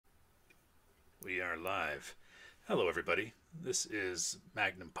We are live. Hello, everybody. This is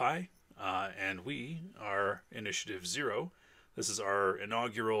Magnum Pi, and we are Initiative Zero. This is our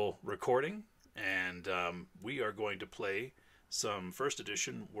inaugural recording, and we are going to play some first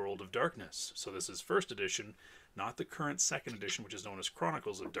edition World of Darkness. So this is first edition, not the current second edition, which is known as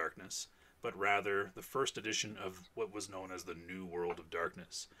Chronicles of Darkness, but rather the first edition of what was known as the New World of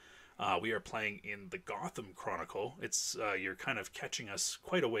Darkness. We are playing in the Gotham Chronicle. It's you're kind of catching us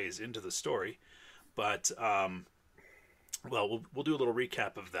quite a ways into the story, but we'll do a little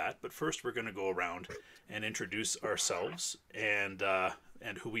recap of that. But first, we're going to go around and introduce ourselves and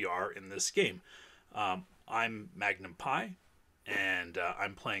who we are in this game. I'm Magnum Pi, and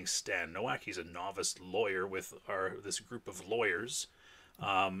I'm playing Stan Nowak. He's a novice lawyer with this group of lawyers.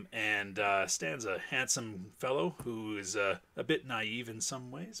 Stan's a handsome fellow who is a bit naive in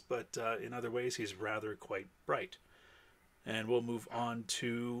some ways, but in other ways he's rather quite bright. And we'll move on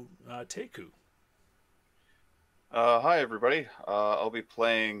to Teku. Hi, everybody. I'll be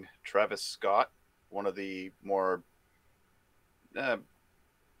playing Travis Scott, one of the more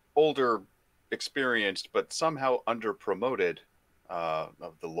older, experienced, but somehow under-promoted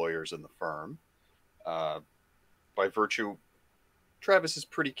of the lawyers in the firm. By virtue, Travis is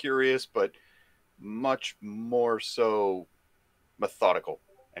pretty curious, but much more so methodical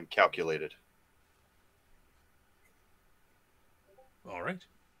and calculated. All right,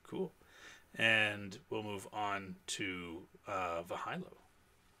 cool. And we'll move on to Vahilo.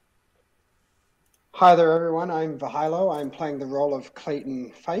 Hi there, everyone. I'm Vahilo. I'm playing the role of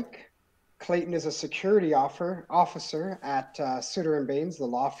Clayton Feick. Clayton is a security officer at Sutter and Baines, the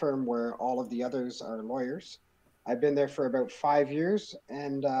law firm where all of the others are lawyers. I've been there for about 5 years,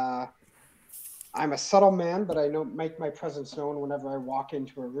 and I'm a subtle man, but I make my presence known whenever I walk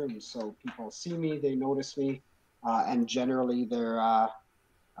into a room. So people see me, they notice me, and generally they're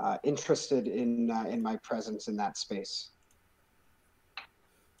interested in my presence in that space.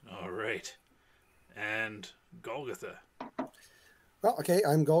 All right. And Golgotha. Well, okay,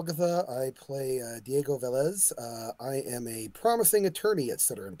 I'm Golgotha. I play Diego Valez. I am a promising attorney at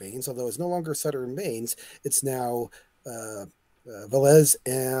Sutter and Baines, although it's no longer Sutter and Baines. It's now Valez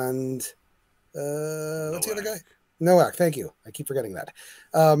and what's the other guy? Nowak. Thank you. I keep forgetting that.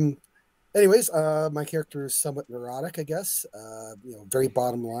 Anyways, my character is somewhat neurotic, I guess. Very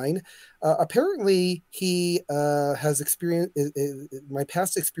bottom line. Apparently, he has experience. My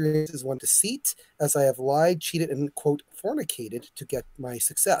past experience is one deceit, as I have lied, cheated, and quote fornicated to get my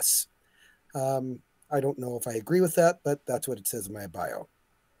success. I don't know if I agree with that, but that's what it says in my bio.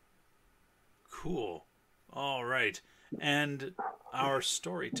 Cool. All right. And our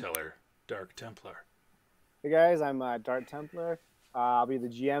storyteller, Dark Templar. Hey guys, I'm Dark Templar. I'll be the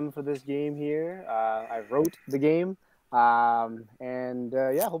GM for this game here. I wrote the game. Hope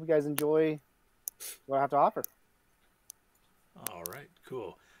you guys enjoy what I have to offer. All right,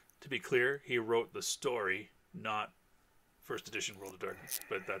 cool. To be clear, he wrote the story, not first edition World of Darkness,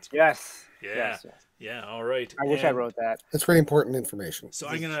 but that's cool. Yes. Yeah. Yes. Yeah, all right. I wish I wrote that. That's pretty important information. So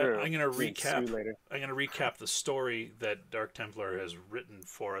I'm gonna recap the story that Dark Templar has written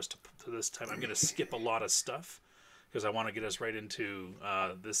for us to this time. I'm gonna skip a lot of stuff because I want to get us right into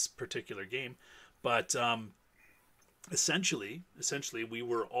this particular game. But essentially, we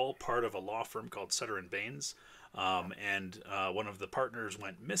were all part of a law firm called Sutter and Baines, and one of the partners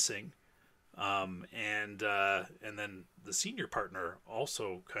went missing, and then the senior partner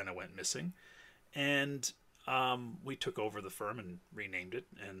also kind of went missing, and we took over the firm and renamed it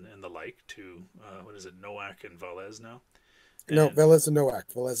and the like to what is it, Nowak and Valez now? No, Valez and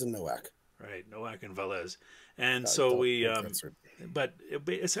Nowak. Valez and Nowak. Right, Nowak and Valez. And so but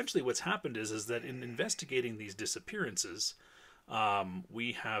essentially what's happened is that in investigating these disappearances,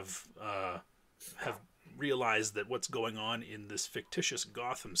 we have realized that what's going on in this fictitious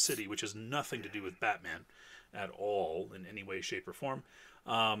Gotham City, which has nothing to do with Batman at all in any way, shape, or form.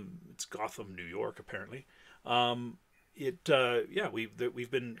 It's Gotham, New York, apparently. We've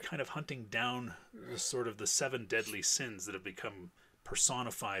been kind of hunting down sort of the 7 deadly sins that have become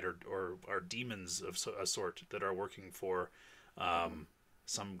personified or are demons of a sort that are working for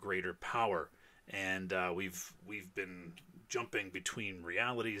some greater power, and we've been jumping between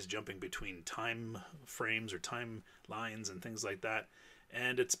realities, jumping between time frames or time lines and things like that,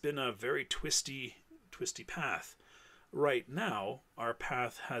 and it's been a very twisty path. Right now, our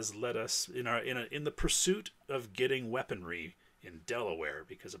path has led us in the pursuit of getting weaponry in Delaware,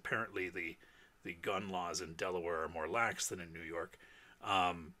 because apparently the gun laws in Delaware are more lax than in New York.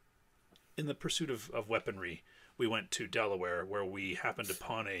 In the pursuit of weaponry, we went to Delaware, where we happened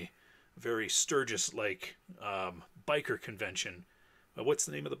upon a very Sturgis-like biker convention. What's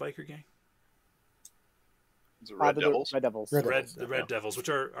the name of the biker gang? Is it Red the Devils? Red Devils. The Red Devils, which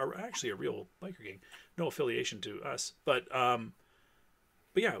are actually a real biker gang, no affiliation to us, but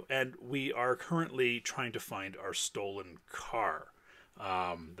yeah, and we are currently trying to find our stolen car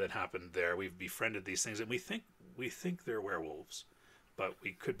that happened there. We've befriended these things, and we think they're werewolves, but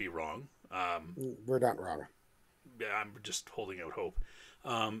we could be wrong. We're not wrong. Yeah, I'm just holding out hope,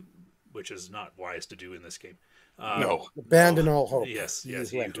 which is not wise to do in this game. No. Abandon all hope. Yes, ye yes,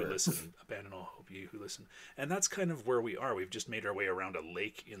 who ye who enter. listen. Abandon all hope, ye who listen. And that's kind of where we are. We've just made our way around a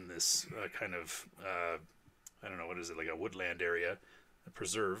lake in this kind of, I don't know, what is it, like a woodland area, a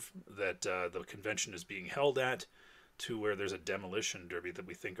preserve that the convention is being held at, to where there's a demolition derby that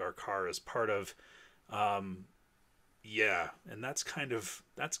we think our car is part of. Yeah, and that's kind of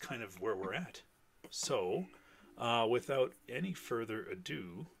where we're at. So, without any further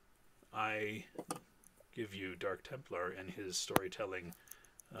ado, I give you Dark Templar and his storytelling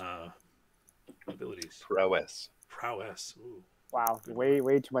abilities. Prowess. Ooh, Wow, way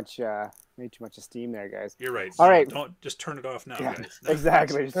too much esteem there, guys. you're right. All right. Don't just turn it off now, Yeah, guys.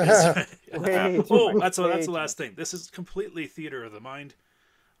 exactly. Way too Oh, much. that's Way the too last thing. This is completely theater of the mind.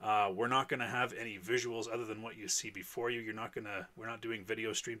 We're not going to have any visuals other than what you see before you. We're not doing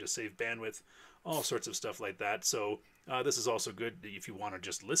video stream to save bandwidth, all sorts of stuff like that. So this is also good if you want to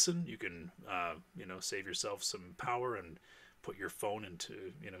just listen. You can save yourself some power and put your phone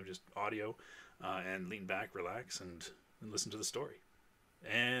into just audio and lean back, relax, and listen to the story.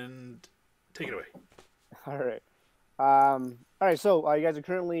 And take it away. All right. All right. So you guys are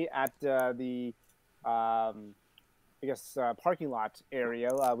currently at the parking lot area.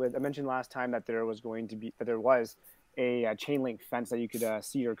 I mentioned last time that there was a chain link fence that you could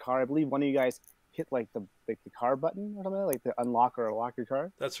see your car. I believe one of you guys hit the car button or something, like the unlock or lock your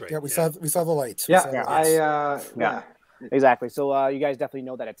car. That's right. Yeah, we saw the lights. Yeah. Exactly. So you guys definitely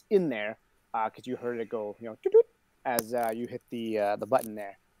know that it's in there because you heard it go, doot-doot, as you hit the button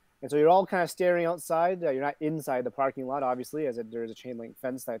there. And so you're all kind of staring outside. You're not inside the parking lot, obviously, as there is a chain link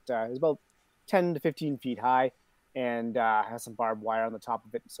fence that is about 10 to 15 feet high and has some barbed wire on the top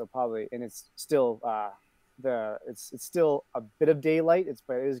of it. So and it's still it's still a bit of daylight.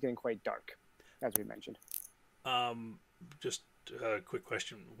 But it is getting quite dark, as we mentioned. Just a quick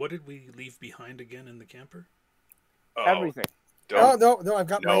question: what did we leave behind again in the camper? Everything. No, I've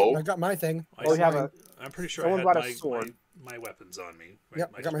got my thing. I'm pretty sure I had my weapons on me. Right? Yeah,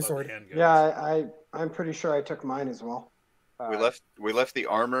 I got my sword. Handguns. Yeah, I'm pretty sure I took mine as well. We left the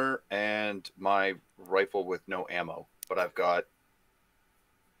armor and my rifle with no ammo, but I've got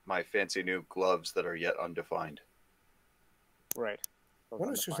my fancy new gloves that are yet undefined. Right.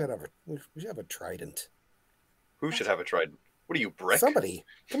 We should have a trident. Who should have a trident? What are you, Brick? Somebody.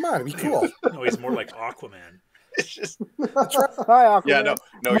 Come on, it'd be cool. No, he's more like Aquaman. It's just Hi, Aquaman. yeah, no.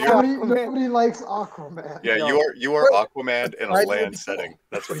 Nobody likes Aquaman. Yeah, No. you are Aquaman in a Trident land would be setting. cool.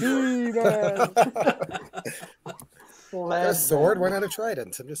 That's what you are. Got a sword, why not a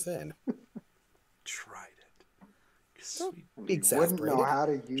trident? I'm just saying. Trident. Don't Sweet. be You wouldn't exasperated. know how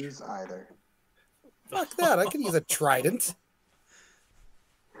to use either. Fuck that, I can use a trident.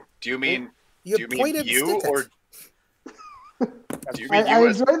 Do you mean You do you point mean it, you stick or it. do you mean I you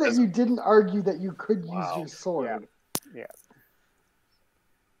as, enjoy that as you didn't argue that you could use Wow. your sword. Yeah.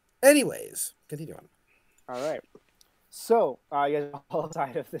 Anyways, continue on. All right. So, you guys are all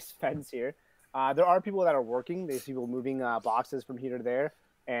outside of this fence here. There are people that are working. There's people moving boxes from here to there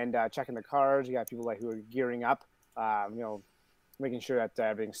and checking the cars. You got people who are gearing up, making sure that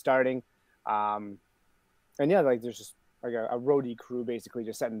everything's starting. And yeah, there's just like a roadie crew basically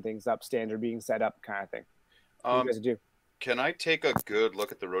just setting things up, standard being set up kind of thing. What do you guys do? Can I take a good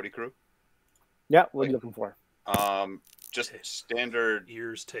look at the roadie crew? Yeah, what are you looking for? Just standard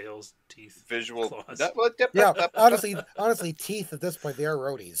Ears, tails, teeth, visual. claws. Yeah, honestly, teeth at this point, they are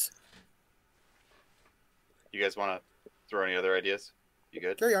roadies. You guys want to throw any other ideas? You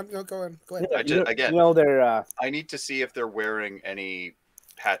good? Carry on. No, go ahead. They're I need to see if they're wearing any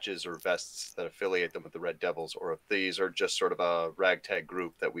patches or vests that affiliate them with the Red Devils, or if these are just sort of a ragtag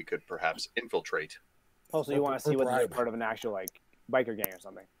group that we could perhaps infiltrate. so you want to see whether they're bribe. part of an actual biker gang or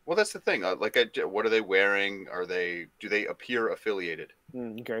something. Well, that's the thing. What are they wearing? Do they appear affiliated?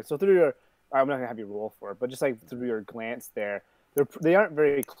 Okay, so through your, I'm not gonna have you roll for it, but just through your glance there, they aren't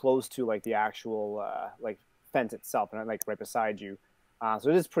very close to the actual fence itself, and not right beside you. So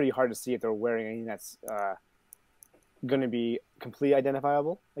it is pretty hard to see if they're wearing anything that's going to be completely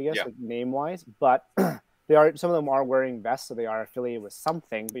identifiable, I guess, Yeah. name wise. But some of them are wearing vests, so they are affiliated with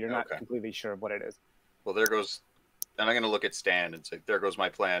something, but you're not Okay. completely sure of what it is. Well, there goes. And I'm going to look at Stan and say, there goes my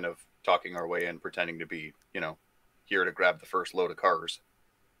plan of talking our way in, pretending to be, here to grab the first load of cars.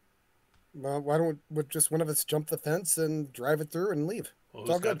 Well, why don't would just one of us jump the fence and drive it through and leave? Well, It's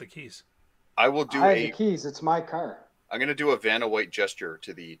all who's got good. the keys? I will do I have the keys. It's my car. I'm going to do a Vanna White gesture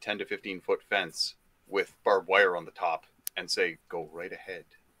to the 10 to 15 foot fence with barbed wire on the top and say, "Go right ahead."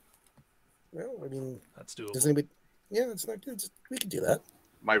 Well, I mean, That's doable. does anybody? Yeah, it's not good. We can do that.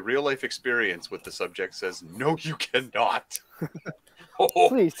 My real life experience with the subject says, "No, you cannot." Oh,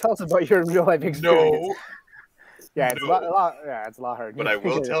 Please tell us about your real life experience. no, Yeah, it's no. a lot. Yeah, it's a lot hard. But I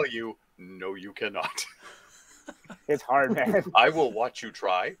will tell you, no, you cannot. It's hard, man. I will watch you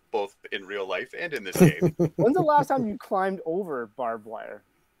try, both in real life and in this game. When's the last time you climbed over barbed wire?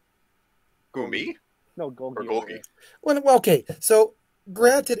 Who, me? No, Golgi. Or Golgi? Well, okay. So,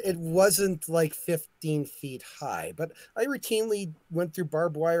 granted, it wasn't like 15 feet high, but I routinely went through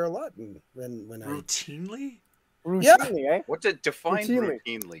barbed wire a lot. And when I Routinely? Routinely, eh? What to define Routinely.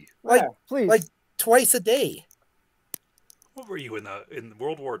 routinely? like Yeah, please. like twice a day. What were you in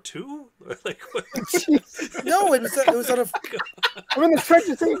World War II? Like what? No, it was on a I'm in the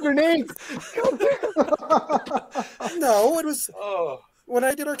trenches taking grenades. no, it was Oh, when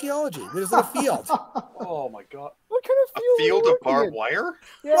I did archaeology. It was in a field. oh my god! What kind of A field of barbed in? wire?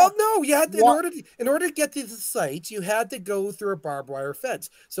 Yeah. Well, no, you had to, What? in order to get to the site, you had to go through a barbed wire fence.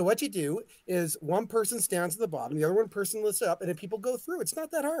 So what you do is one person stands at the bottom, the other one person lifts it up, and then people go through. It's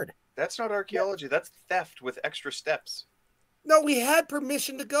not that hard. That's not archaeology. That's theft with extra steps. No, we had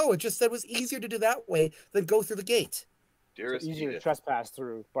permission to go. It just said it was easier to do that way than go through the gate. Dearest Easier to Edith, trespass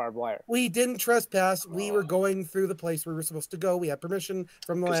through barbed wire. We didn't trespass. We were going through the place we were supposed to go. We had permission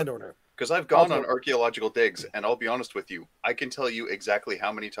from the 'Cause- landowner. because I've gone Also- on archaeological digs, and I'll be honest with you, I can tell you exactly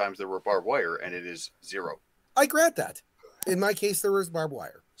how many times there were barbed wire, and it is 0. I grant that. In my case, there was barbed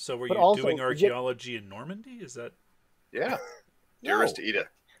wire. So were But you also, doing you- archaeology in Normandy? Is that Yeah, No. dearest Edith.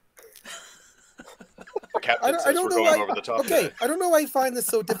 The captain I don't says we're know going why. over the top. Okay, today. I don't know why you find this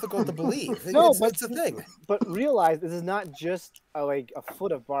so difficult to believe. No, It's a thing. But realize this is not just a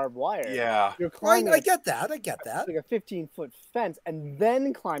foot of barbed wire. Yeah, You're Well, climbing I get that. I get that. like a 15-foot fence and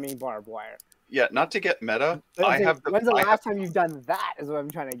then climbing barbed wire. yeah. Not to get meta, But I'm I saying, have the when's the I last have, time you've done that? Is what I'm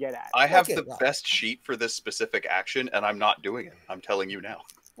trying to get at. I have Okay, the well. best sheet for this specific action, and I'm not doing it. I'm telling you now.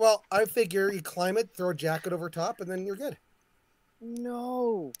 Well, I figure you climb it, throw a jacket over top, and then you're good.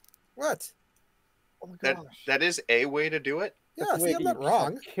 No. What? Oh my That gosh. that is a way to do it, Yeah, That's the see, way I'm to not get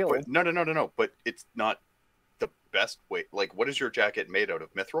wrong. Killed. but no. But it's not the best way. Like, what is your jacket made out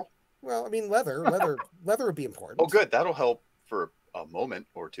of? Mithril? Well, I mean, leather would be important. Oh, good. That'll help for a moment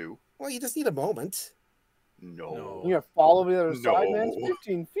or two. Well, you just need a moment. No. No. You're gonna fall over the other side, man. It's No.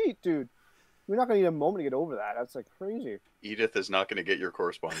 15 feet, dude. You're not gonna need a moment to get over that. That's like crazy. Edith is not going to get your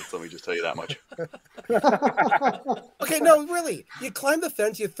correspondence. Let me just tell you that much. Okay, no, really. You climb the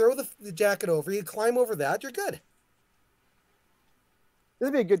fence, you throw the jacket over, you climb over that, you're good. This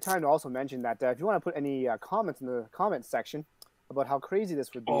would be a good time to also mention that if you want to put any comments in the comments section about how crazy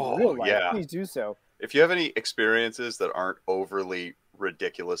this would be Oh, in real life, yeah. please do so. If you have any experiences that aren't overly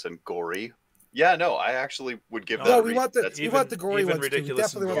ridiculous and gory, yeah, no, I actually would give No, that. No, a we read. want the That's- we want the gory even ones too. We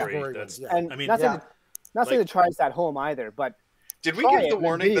ridiculous and definitely want the gory. gory That's- ones. Yeah. And I mean, not saying, Yeah. not saying like- to try this at home either, but Did we try give it the and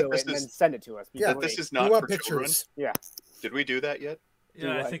warning video that this it and then is send it to us. Yeah, that this is we not want for children? pictures. Yeah. Did we do that yet?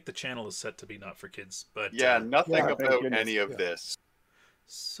 Yeah, I what? think the channel is set to be not for kids. But Yeah, nothing yeah, thank about goodness. any of Yeah. this.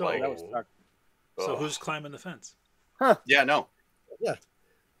 So Like, that would suck. so Ugh. who's climbing the fence? Yeah, no.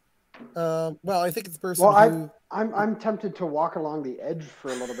 Well, I think it's the person Well, who. I'm tempted to walk along the edge for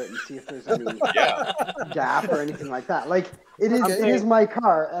a little bit and see if there's any Yeah. gap or anything like that. Like it is, Okay. it is my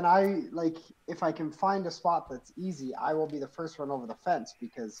car, and I like if I can find a spot that's easy, I will be the first one over the fence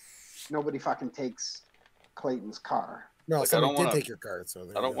because nobody fucking takes Clayton's car. Well, Like, I somebody don't did wanna- take your card, so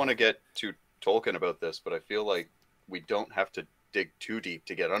there I you don't go. want to get too Tolkien about this, but I feel like we don't have to dig too deep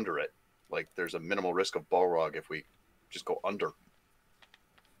to get under it. Like, there's a minimal risk of Balrog if we just go under.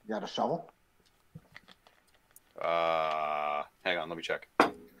 You got a shovel? Hang on, let me check.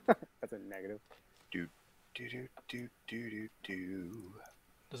 That's a negative. Do do do do do.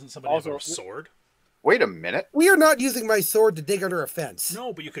 Doesn't somebody have Also- a sword? Wait a minute. We are not using my sword to dig under a fence.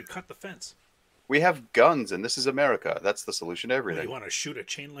 No, but you could cut the fence. We have guns, and this is America. That's the solution to What, everything. you want to shoot a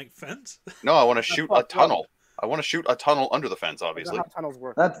chain link fence? No, I want to shoot a fucked up. tunnel. I want to shoot a tunnel under the fence. That's Obviously, how tunnels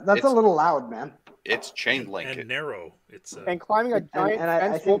work. That's It's- a little loud, man. it's chain link. And narrow. It's And climbing a And, giant and I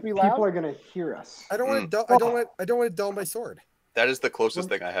fence think won't be people loud. are gonna hear us. I don't want to. I don't want to dull my sword. That is the closest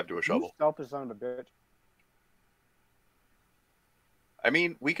thing I have to a You shovel. selfish son of a bitch. I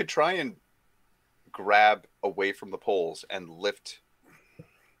mean, we could try and grab away from the poles and lift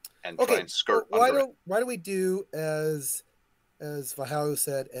and try Okay, and skirt why under it. don't we do as Vahalo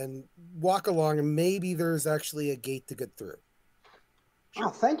said and walk along, and maybe there's actually a gate to get through. Oh,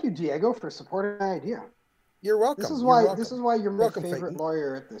 thank you, Diego, for supporting my idea. You're welcome. This is You're why. welcome. This is why you're my Welcome, favorite Clayton.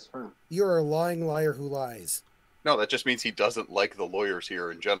 lawyer at this firm. You're a lying liar who lies. No, that just means he doesn't like the lawyers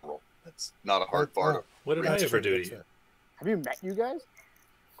here in general. That's not a hard bar to. What did I That's ever true, do to that's you? it. Have you met you guys?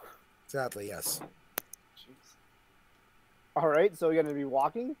 Sadly, yes. All right, so you're gonna be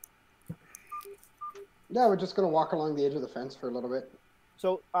walking. Yeah, we're just gonna walk along the edge of the fence for a little bit.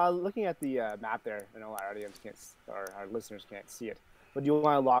 So, looking at the map there, I know our audience can't, or our listeners can't see it. But do you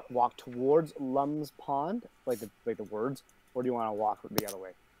want to walk towards Lum's Pond, like the words, or do you want to walk the other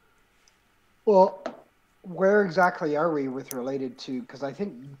way? Well, where exactly are we with related to? Because I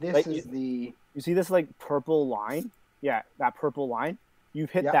think this Like, is the. You see this like purple line? Yeah, that purple line. You've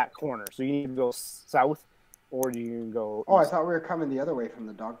hit Yeah. that corner, so you need to go south, or you can go. Oh, I east. thought we were coming the other way from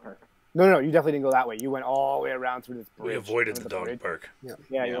the dog park. No, you definitely didn't go that way. You went all the way around through this bridge. We avoided under the dog bridge. park.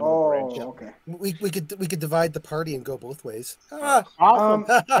 Yeah, you Oh, went over the bridge. okay. We could divide the party and go both ways. Ah, Awesome.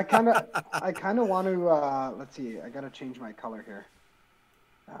 I kind of want to. Let's see. I gotta change my color here.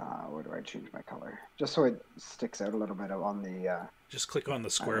 Where do I change my color? Just so it sticks out a little bit on the. Just click on the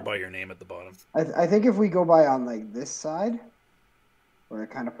square by your name at the bottom. I think if we go by on like this side, where I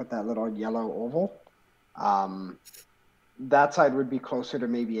kind of put that little yellow oval, that side would be closer to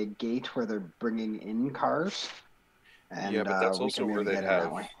maybe a gate where they're bringing in cars. And, Yeah, but that's we also can where maybe they'd get in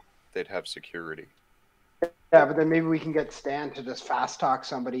that have way. security. Yeah, but then maybe we can get Stan to just fast talk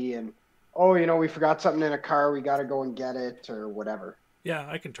somebody and, oh, we forgot something in a car, we got to go and get it or whatever. Yeah,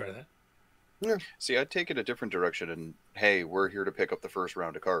 I can try that. See, I'd take it a different direction and, hey, we're here to pick up the first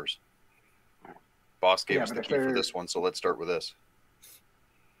round of cars. Boss gave Yeah, us but the if key for they're- this one, so let's start with this.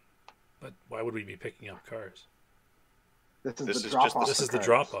 But why would we be picking up cars? This is This the is drop just- off. This is for the cars.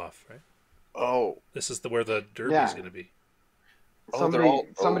 drop off, right? Oh, This is where the derby Yeah. is going to be.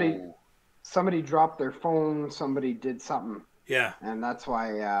 Somebody dropped their phone, somebody did something, Yeah. and that's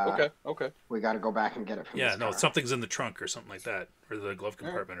why okay. we got to go back and get it from Yeah, this no, car. something's in the trunk or something like that, or the glove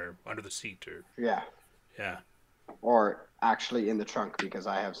compartment, or under the seat, or Yeah, yeah. or actually in the trunk because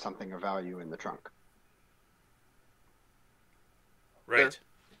I have something of value in the trunk. Right.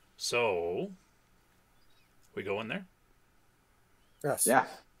 So, we go in there. yes. Yeah.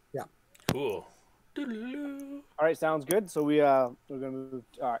 Cool. All right, sounds good. So we're gonna move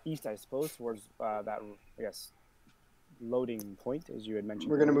east, I suppose, towards that I guess loading point, as you had mentioned.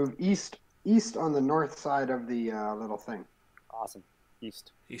 We're going to move east on the north side of the little thing. Awesome,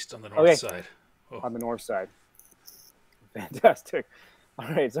 east East on the north Okay. side. on the north side. Fantastic. All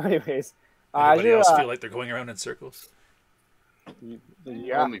right. So, anyways, Anybody else feel like they're going around in circles?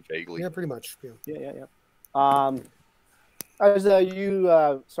 yeah, Only vaguely. Yeah, pretty much. Yeah. yeah. As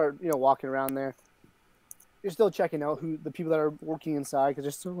you start, walking around there, you're still checking out who the people that are working inside because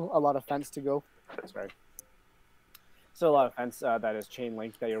there's still a lot of fence to go. Sorry. Still a lot of fence that is chain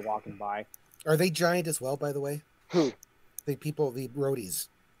linked that you're walking by. Are they giant as well, by the way? Who? The people, the roadies.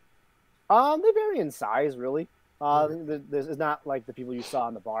 They vary in size, really. This is not like the people you saw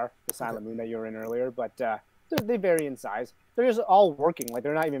in the bar, the Silent Moon that you were in earlier, but they vary in size. They're just all working, like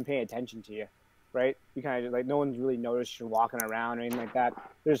they're not even paying attention to you, right? You kind of like no one's really noticed you're walking around or anything like that.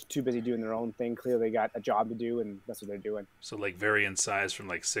 They're just too busy doing their own thing. Clearly, they got a job to do, and that's what they're doing. So, like, vary in size from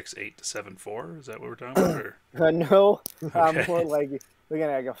like 6'8" to 7'4"? Is that what we're talking about? Or? No, Okay. more like looking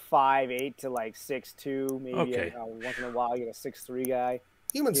at like a 5'8" to like 6'2", maybe. Okay. Once in a while, you get a 6'3" guy.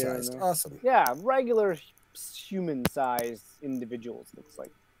 Human Yeah, sized. no. Awesome. Yeah, regular human-sized individuals. Looks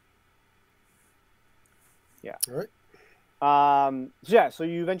like. Yeah. All right. So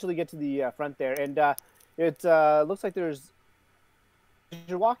you eventually get to the front there, and it looks like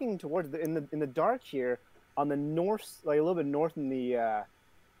you're walking towards in the dark here on the north, like a little bit north in the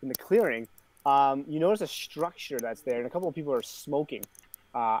clearing. You notice a structure that's there, and a couple of people are smoking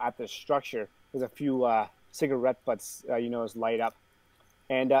at the structure. There's a few cigarette butts you notice light up,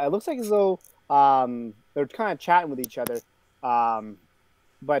 and it looks like as though they're kind of chatting with each other,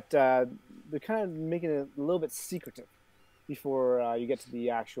 but they're kind of making it a little bit secretive before you get to the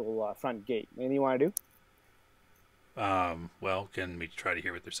actual front gate. Anything you want to do? Well, can we try to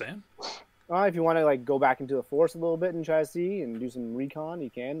hear what they're saying? If you want to like go back into the forest a little bit and try to see and do some recon, you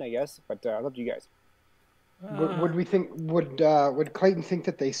can, I guess. But it's up to you guys. Would we think? Would Clayton think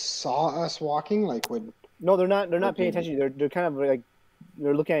that they saw us walking? Like, would? No, they're not. They're not paying Okay. attention. They're kind of like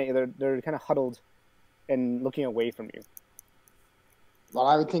they're looking at you. They're kind of huddled and looking away from you. Well,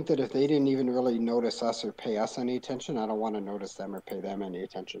 I would think that if they didn't even really notice us or pay us any attention, I don't want to notice them or pay them any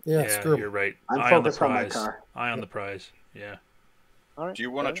attention. Yeah, Yeah, screw 'em. you're right. I'm Eye on the focused on my prize. car. Eye on the prize. Yeah. All right. Do you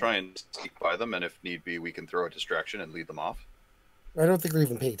want to fair try and sneak by them, and if need be, we can throw a distraction and lead them off? I don't think they're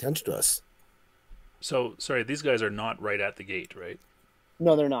even paying attention to us. So, sorry, these guys are not right at the gate, right?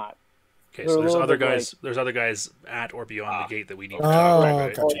 No, they're not. Okay, They're so a there's little other bit guys. There's other guys at or beyond the gate that we need to Oh, talk to, Right.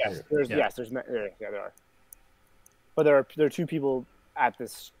 right? gotcha. Oh yes, there are. But there are 2 people at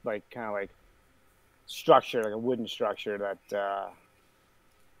this like kind of like structure, like a wooden structure that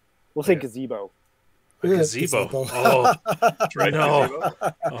we'll say Okay. gazebo. A gazebo. Oh, Right, no.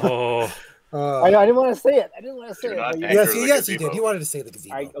 gazebo? Oh, I didn't want to say it. I didn't want to say Do it. not but anger Yes, the yes, you gazebo. did. You wanted to say the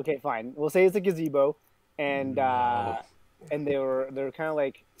gazebo. okay, fine. We'll say it's a gazebo, and No. and they're kind of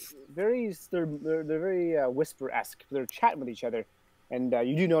like very very whisper-esque. They're chatting with each other, and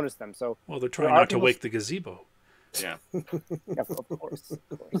you do notice them. So well, they're trying There are not to people- wake the gazebo. Yeah. yeah, of course.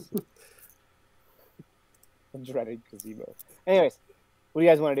 A dreaded gazebo. Anyways, what do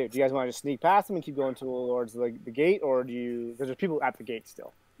you guys want to do? Do you guys want to just sneak past them and keep going towards the gate, or do you? Because there's people at the gate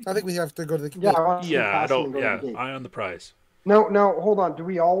still. I think we have to go to the Yeah, I want to Yeah, I pass them don't. and go Yeah, to the gate. eye on the prize. No, hold on. Do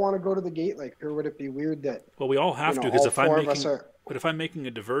we all want to go to the gate? Like, or would it be weird that Well, we all have you to know, because all if I'm 4 of us making, are? but if I'm making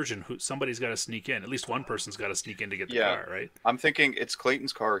a diversion, somebody's got to sneak in. At least one person's got to sneak in to get the Yeah. car, right? I'm thinking it's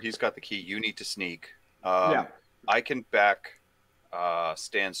Clayton's car. He's got the key. You need to sneak. Yeah. I can back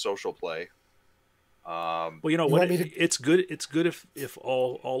Stan's social play. Well, you know You what? want me to- It's good. It's good if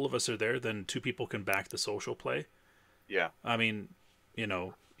all of us are there. Then 2 people can back the social play. Yeah. I mean, you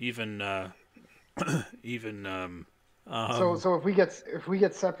know, even So if we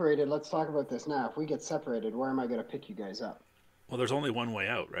get separated, let's talk about this now. If we get separated, where am I going to pick you guys up? well, there's only one way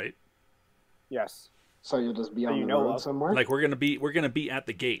out, right? Yes. So you'll just be on you the know road of. somewhere. Like we're gonna be at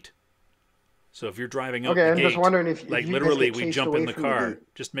the gate. So if you're driving out Okay, the I'm gate, just wondering if like you guys literally get we chased jump away in the from the car,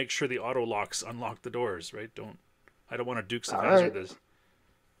 gate. just make sure the auto locks unlock the doors, right? I don't want to Dukes of All Hazzard right. this.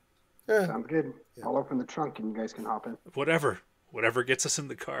 Yeah. Sounds good. Yeah. I'll open the trunk and you guys can hop in. Whatever gets us in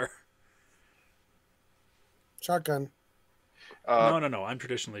the car. Shotgun. No. I'm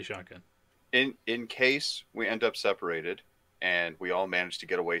traditionally shotgun. In case we end up separated and we all manage to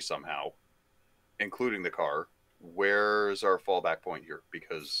get away somehow, including the car, where's our fallback point here?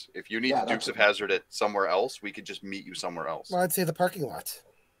 Because if you need Yeah, the Dukes that's- of Hazzard it somewhere else, we could just meet you somewhere else. Well, I'd say the parking lot.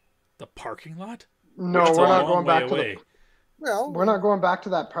 The parking lot? No, That's we're a not long going back way to away. Well, we're not going back to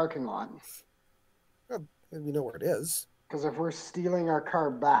that parking lot we know where it is. because if we're stealing our car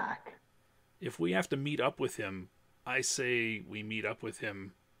back, If we have to meet up with him, I say we meet up with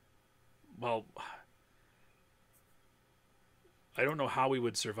him. Well, I don't know how we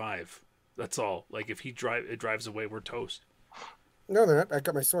would survive. That's all. Like if it drives away, we're toast. No, they're not. I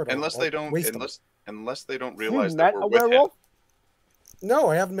got my sword. Unless I'll they don't waste them. unless they don't You realize met that a we're with him. werewolf? No,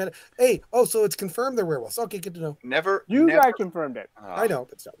 I haven't met it. Hey, so it's confirmed they're werewolves. Okay, good to know. Never You never, guys confirmed it. I know,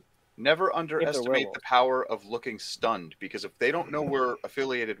 but still. Never underestimate werewolf. the power of looking stunned, because if they don't know we're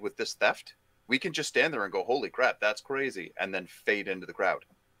affiliated with this theft, we can just stand there and go, "Holy crap, that's crazy," and then fade into the crowd.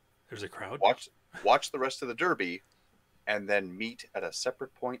 There's a crowd. Watch the rest of the derby, and then meet at a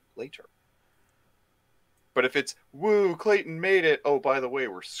separate point later. But if it's, "Woo, Clayton made it. Oh, by the way,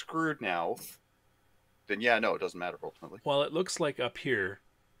 we're screwed now," then yeah, no, it doesn't matter ultimately. Well, it looks like up here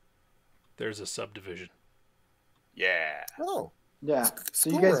there's a subdivision. Yeah. Oh, yeah. So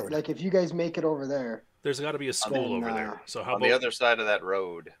School you guys road. like if you guys make it over there, There's got to be a school then, over there. So how On the about other side of that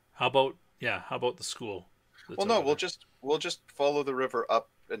road. how about the school? that's Well, no, over we'll there? just follow the river up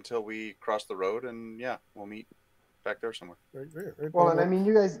until we cross the road, and yeah, we'll meet back there somewhere. right. well, and I mean,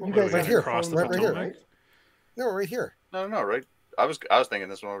 you guys Right have here, your across the phones right on you, here. right? No, right here. No, right. I was thinking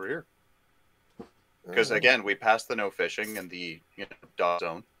this one over here because again, we passed the no fishing and the dog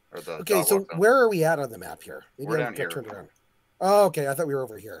zone or the Okay, dog so walk zone. where are we at on the map here? Maybe We're I down got here. turned around. Oh, okay. I thought we were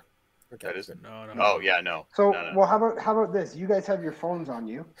over here. Okay. That is- good. No. Oh yeah, no. So, No. well, how about this? You guys have your phones on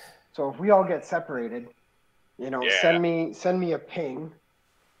you, so if we all get separated, Yeah. send me a ping,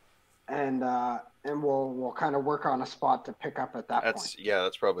 and we'll kind of work on a spot to pick up at that point.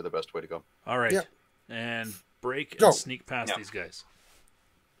 That's probably the best way to go. All right. Yep. And break Go. and sneak past Yeah. these guys.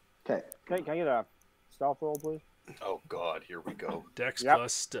 Okay. Can I get a stealth roll, please? Oh God, here we go. Dex Yep.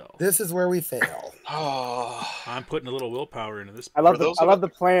 plus stealth. This is where we fail. Oh, I'm putting a little willpower into this. I love For those I of love the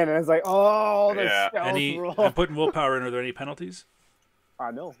plan, and it's like, oh, the Yeah. stealth roll. I'm putting willpower in. Are there any penalties?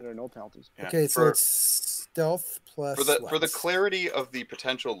 No, there are no penalties. yeah. Okay, so for, it's stealth plus for the sleights. clarity of the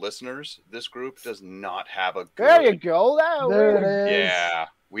potential listeners, this group does not have a good. There you go. There it is. Yeah,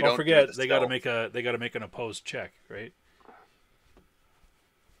 we Don't don't forget do the they got to stealth. make an opposed check, right?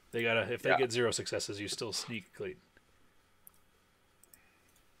 They got to if they Yeah. get 0 successes, you still sneak, Clayton.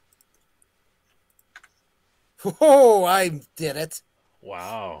 Oh, I did it.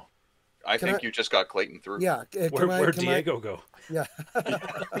 Wow. I Can think I- you just got Clayton through. Yeah. Where'd Diego go? Yeah.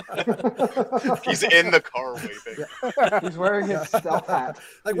 He's in the car waving. He's wearing his stealth hat.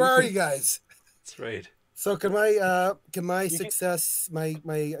 Like, where are you guys? That's right. So can my You success, my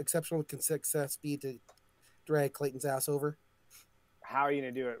exceptional success be to drag Clayton's ass over? How are you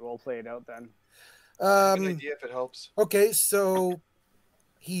gonna do it? We'll play it out then. I have an idea if it helps. Okay, so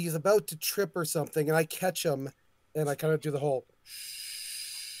he's about to trip or something, and I catch him, and I kind of do the whole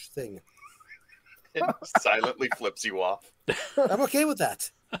shh thing. It silently flips you off. I'm okay with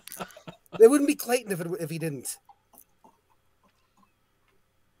that. It wouldn't be Clayton if he didn't.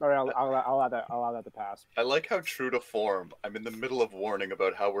 All right, I'll allow that to pass. I like how true to form. I'm in the middle of warning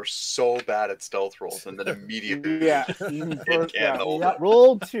about how we're so bad at stealth rolls, and then immediately Yeah.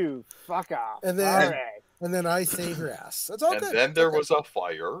 Roll 2. Fuck off. And then- all right. And then I save your ass. That's all and good. then there was a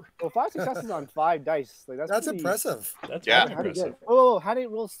fire. Well, 5 successes on 5 dice. Like That's pretty, impressive. That's Yeah. very How did he impressive. get? Oh, how did he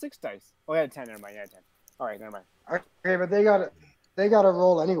roll 6 dice? Oh, yeah, 10. Never mind. Yeah, 10. All right, never mind. Okay, but they got to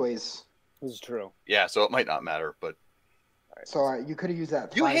roll anyways. This is true. Yeah, so it might not matter, but So you could have used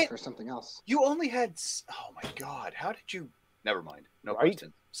that You 5 hit- for something else. you only had. Oh my god, how did you? Never mind. No Right.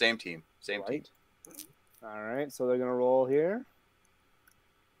 question. Same team. Same team. Right. All right, so they're gonna roll here.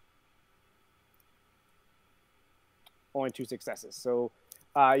 Only 2 successes, so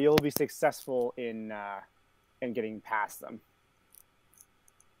you'll be successful in getting past them.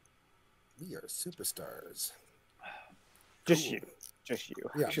 We are superstars. Just Cool. you. Just you.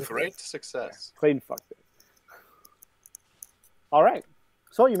 Yeah. just Great success. Clayton fucked it. All right.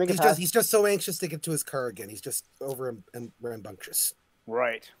 So you make it past. He's just so anxious to get to his car again. He's just over and rambunctious.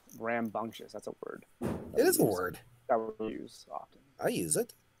 Right. Rambunctious. That's a word. It is a word. That we use often. I use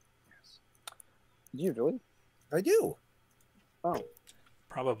it. Yes. Do you really? I do. Oh,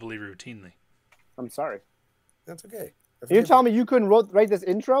 Probably routinely. I'm sorry. That's okay. You tell me you couldn't write this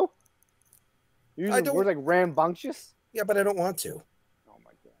intro? You I use don't- words like rambunctious? Yeah, but I don't want to. Oh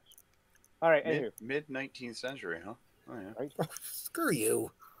my gosh. All right, anywho. Mid 19th century, huh? Oh yeah. Right? Screw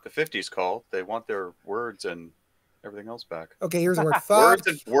you. The 50s call. They want their words and everything else back. Okay, here's a word. Fuck.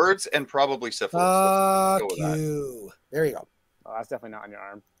 Words and probably syphilis. Fuck go with that. you. There you go. Oh, that's definitely not on your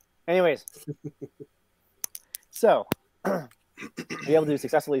arm. Anyways. So, be able to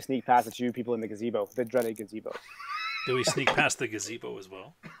successfully sneak past the 2 people in the gazebo, the dreaded gazebo. Do we sneak past the gazebo as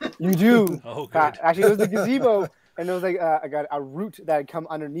well? You do. Oh, good. Actually, there was the gazebo, and there was like I got a root that had come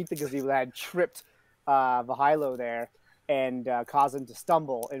underneath the gazebo that had tripped Vahilo there and caused him to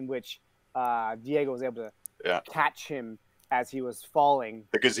stumble, in which Diego was able to catch him as he was falling.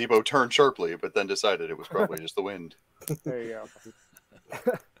 The gazebo turned sharply, but then decided it was probably just the wind. There you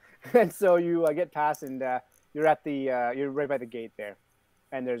go. And so you get past, and you're at the you're right by the gate there,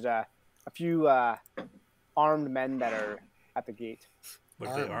 and there's a few armed men that are at the gate.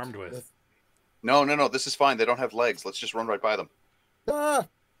 What are they armed with? No. This is fine. They don't have legs. Let's just run right by them. Ah,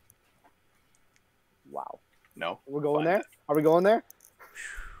 Wow. No. We're going Fine. there? Are we going there?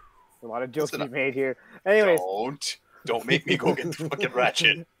 A lot of jokes to Listen be made here. Anyways, Don't make me go get the fucking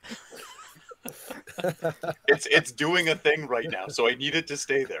ratchet. It's doing a thing right now, so I need it to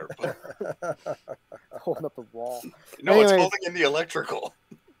stay there. But holding up the wall. no, it's Anyways. holding in the electrical,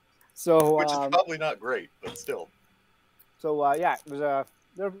 So, which is probably not great, but still. yeah,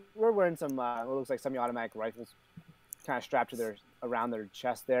 we're wearing some what looks like semi-automatic rifles, kind of strapped to around their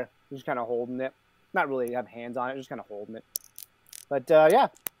chest there. They're just kind of holding it. Not really have hands on it, just kind of holding it. But yeah,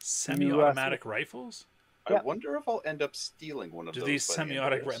 Semi-automatic rifles? Yeah. I wonder if I'll end up stealing one of Do those. these by the end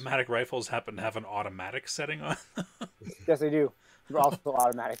of this. semi-automatic rifles happen to have an automatic setting on? yes, they do. They're also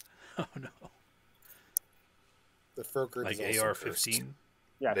automatic. Oh no! the Froker Like is also AR-15.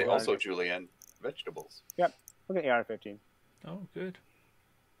 Yeah, They they're also, automatic. Julianne, vegetables. Look at AR-15. Oh, good.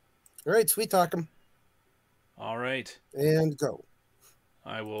 cursed. All right, sweet talk 'em All right, and go.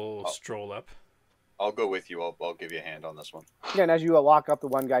 I will stroll up. I'll go with you. I'll give you a hand on this one. Yeah, and as you walk up, the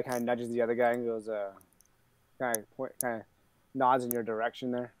one guy kind of nudges the other guy and goes, kind of nods in your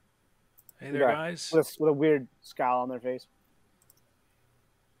direction there. Hey there, Yeah. guys. With a weird scowl on their face.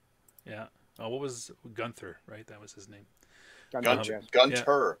 Yeah. Oh, what was Gunther? Right, that was his name. Gunther. Yes.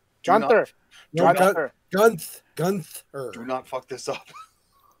 Gunter. Gunther. No, Gunther. Gunther. Do not fuck this up.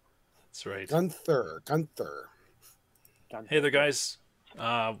 That's right. Gunther. Hey there, guys.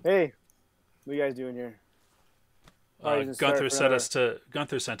 Hey, what are you guys doing here? Oh, you can start Gunther for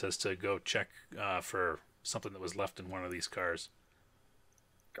Gunther sent us to go check for something that was left in one of these cars.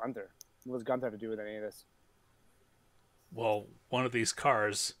 Gunther. What does Gunther have to do with any of this? Well, one of these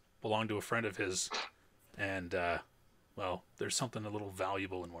cars belonged to a friend of his, and well, there's something a little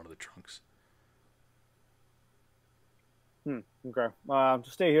valuable in one of the trunks. Okay.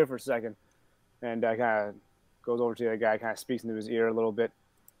 Just stay here for a second. And kind of goes over to the other guy, kind of speaks into his ear a little bit.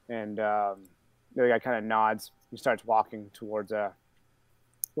 And the other guy kind of nods. He starts walking towards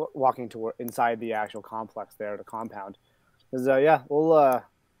walking toward inside the actual complex there, the compound. Because yeah, we'll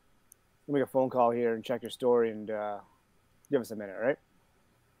make a phone call here and check your story and give us a minute, right?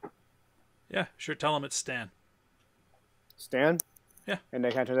 Yeah, sure. Tell him it's Stan. Stan? Yeah. And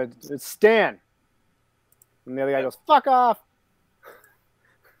they kind of turn it's Stan. And the other guy goes, "Fuck off."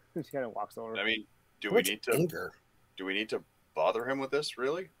 He kind of walks over. I mean, do What's we need to anger? do we need to bother him with this?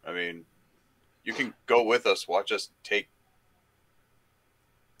 Really? I mean, you can go with us. Watch us take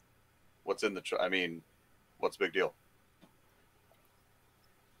what's in the. I mean, what's the big deal?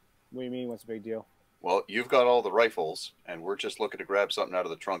 What do you mean? What's the big deal? Well, you've got all the rifles, and we're just looking to grab something out of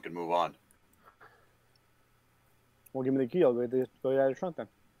the trunk and move on. Well, give me the key. I'll go out of the trunk then.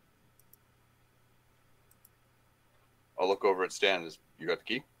 I'll look over at Stan. You got the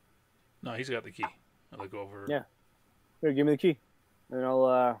key? No, he's got the key. I'll look over. Yeah. Here, give me the key, and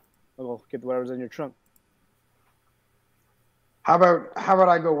I'll go get whatever's in your trunk. How about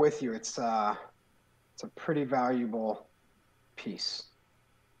I go with you? It's a pretty valuable piece.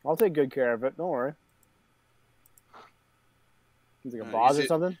 I'll take good care of it. Don't worry. He's like a boss or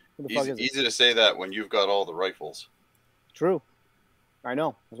something? What the fuck is it? Easy to say that when you've got all the rifles. True. I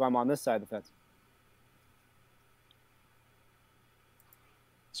know. That's why I'm on this side of the fence.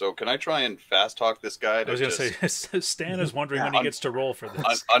 So can I try and fast talk this guy? I was going to say, Stan is wondering when he gets to roll for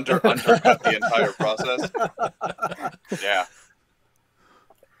this. Undercut the entire process? Yeah.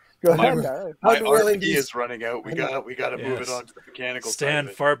 Go ahead. My RP is running out. We got to move it on to the mechanical Stan,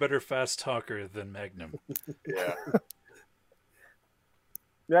 side. far better fast talker than Magnum. Yeah.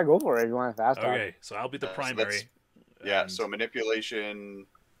 Yeah, go for it if you want to fast talk. Okay, so I'll be the primary. So manipulation,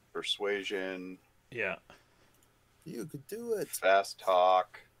 persuasion. Yeah. You could do it. Fast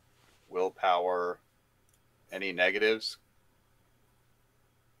talk, willpower. Any negatives?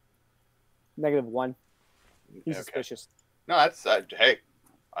 -1. He's Okay. suspicious. No, that's hey,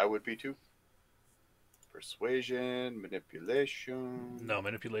 I would be too. Persuasion, manipulation. No,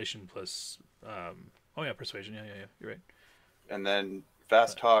 manipulation plus. Oh yeah, persuasion. Yeah. You're right. And then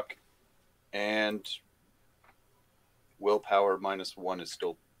fast talk and willpower -1 is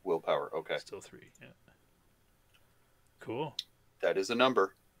still willpower. Okay. Still 3. Yeah. Cool. That is a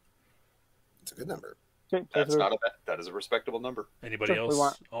number. It's a good number. Okay, That's not a bad. That is a respectable number. Anybody Sure,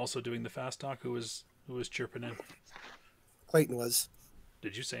 else also doing the fast talk who was chirping in? Clayton was.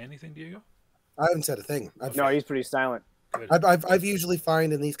 Did you say anything, Diego? I haven't said a thing. No, he's pretty silent. Good. I've usually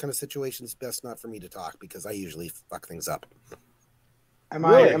find in these kind of situations best not for me to talk because I usually fuck things up. Am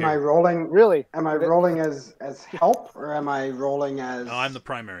Really? I rolling? Really? Am I rolling as help or am I rolling as? No, I'm the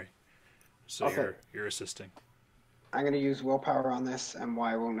primary. So Okay. you're assisting. I'm going to use willpower on this, and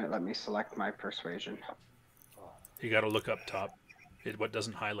why won't it let me select my persuasion? You got to look up top. What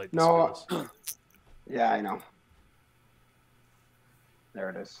doesn't highlight the No. skills. Yeah, I know. There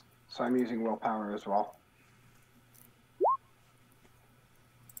it is. So I'm using willpower as well.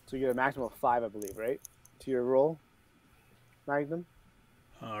 So you get a maximum of 5, I believe, right? To your roll, Magnum?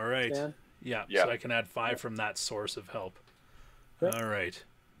 All right. Stan? Yeah. Yeah. So I can add 5 from that source of help. Okay. All right.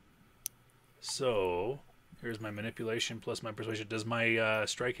 So here's my manipulation plus my persuasion. Does my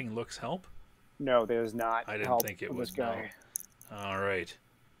striking looks help? No, there's not. I didn't help think it from was. this guy. No. All right.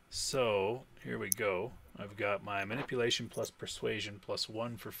 So here we go. I've got my manipulation plus persuasion plus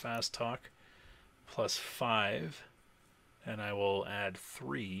 1 for fast talk plus 5, and I will add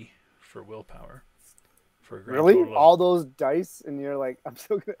 3 for willpower. For a grand Really? total of- All those dice, and you're like, I'm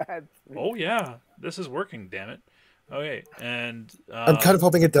still gonna add 3. Oh yeah, this is working. Damn it. Okay, and I'm kind of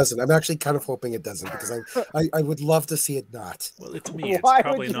hoping it doesn't. I'm actually kind of hoping it doesn't because I would love to see it not. well, it's me. It's Why would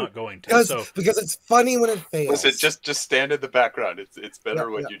probably you- not going to. Because it's funny when it fails. Listen, just stand in the background. It's better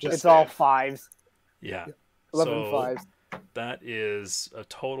when you just. It's all stand. 5s. Yeah. 11 So 5s. that is a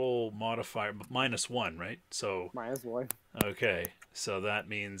total modifier -1, right? So -1. okay, so that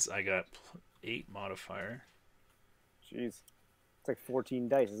means I got 8 modifier. Jeez. It's like 14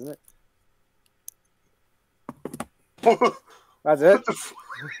 dice, isn't it? That's it.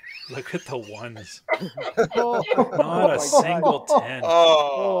 Look at the ones. Oh, Not my a God. single 10.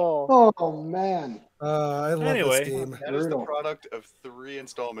 Oh, Oh, Oh man. I love Anyway. this game. that is the Brutal. product of 3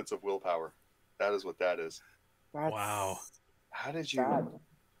 installments of willpower. That is what that is. that's Wow. How did you? sad.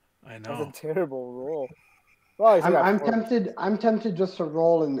 I That's know. a terrible roll. Well, you still got I'm 4. tempted. I'm tempted just to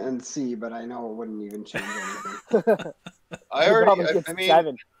roll and see, but I know it wouldn't even change anything. I You already. probably I, get I mean,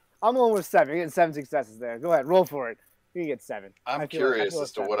 7. I'm going with 7. You're getting 7 successes there. Go ahead, roll for it. You can get 7. I'm curious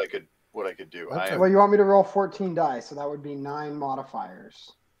as to what I could do. I Okay. am, Well, you want me to roll 14 dice, so that would be 9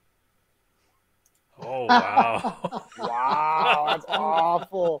 modifiers. Oh wow. Wow, that's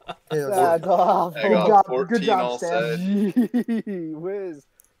awful. Yeah, That's awful. Hang on. Good job, 14 good job, all Stan. said. Gee whiz.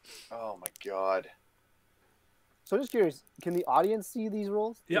 Oh my god. So just curious, can the audience see these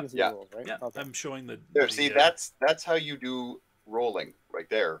rolls? You Yep. can see Yeah. the rolls, right? Yeah, Okay. I'm showing the. There, see, that's how you do rolling right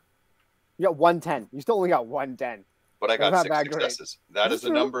there. You got 110. You still only got 110. But I That's got not 6 that great. successes. That That's is the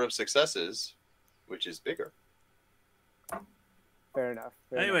true. number of successes, which is bigger. Fair enough.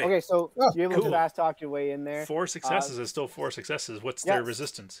 Anyway. Okay, so you're able cool. to fast talk your way in there. 4 successes is still 4 successes. What's their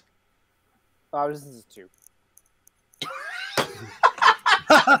resistance? This is 2.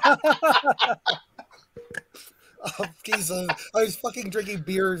 Oh, Jesus. I was fucking drinking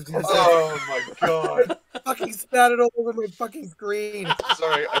beer. Oh my god. Fucking spat it all over my fucking screen.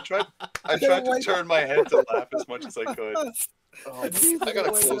 Sorry, I tried to turn my head to laugh as much as I could. Oh, I gotta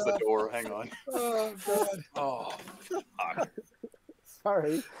close the door. Hang on. Oh, God. Oh, fuck.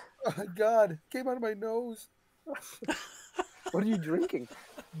 Sorry. Oh, my God. Came out of my nose. What are you drinking?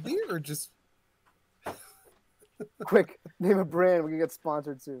 Beer, just... Quick, name a brand. We can get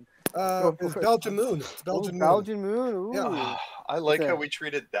sponsored soon. It's Belgian Moon. It's Belgian Moon. Belgian Moon. Ooh. Yeah. I like how we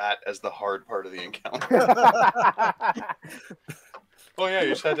treated that as the hard part of the encounter. Oh yeah, you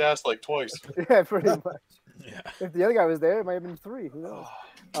just had to ask like twice. Yeah, pretty much. Yeah. If the other guy was there, it might have been 3. Who knows?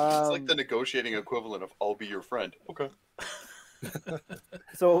 It's like the negotiating equivalent of "I'll be your friend." Okay.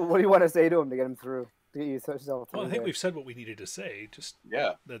 So, what do you want to say to him to get him through? To get yourself through Well, I think there? we've said what we needed to say. Just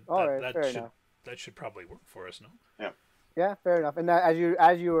Yeah. All right, fair enough. That should probably work for us, no? Yeah, fair enough. And as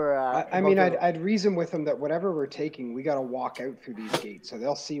you were, I mean, I'd reason with them that whatever we're taking, we got to walk out through these gates, so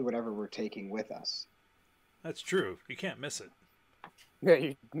they'll see whatever we're taking with us. That's true. You can't miss it.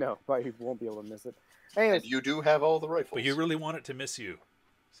 Yeah, but you won't be able to miss it. Anyways, And you do have all the rifles. But you really want it to miss you.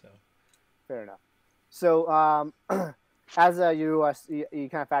 So fair enough. So, as you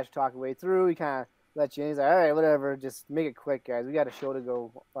kind of fast talk your way through, he kind of let you in. He's like, all right, whatever, just make it quick, guys. We got a show to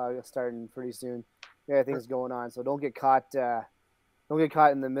go starting pretty soon. Yeah, things going on, so don't get caught. Don't get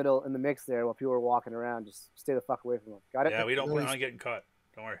caught in the mix there while people are walking around. Just stay the fuck away from them. Got it? yeah, we don't plan on getting caught.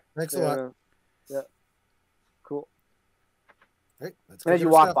 Don't worry. Thanks a lot. Yeah. Cool. Right, let's And as you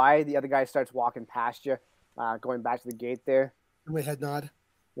walk by, the other guy starts walking past you, going back to the gate there. My head nod.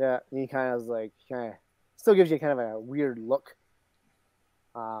 Yeah, and he kind of still gives you kind of a weird look.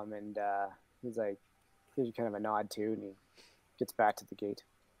 And he's like, gives you kind of a nod too, and he gets back to the gate.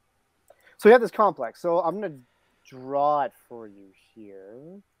 So we have this complex. So I'm going to draw it for you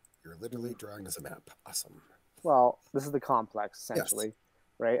here. You're literally drawing as a map. Awesome. Well, this is the complex, essentially,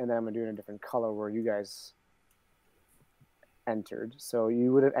 right? And then I'm going to do it in a different color where you guys entered. So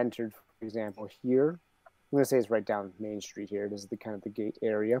you would have entered, for example, here. I'm going to say it's right down Main Street here. This is the kind of the gate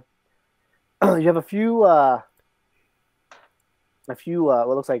area. You have a few what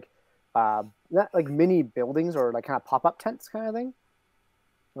looks like not like mini buildings or like kind of pop-up tents kind of thing.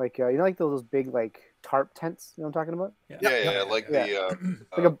 Like like those big like tarp tents. You know what I'm talking about? Yeah, like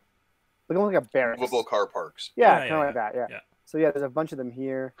the like a barracks. movable car parks. Yeah, kind of like that. Yeah. So yeah, there's a bunch of them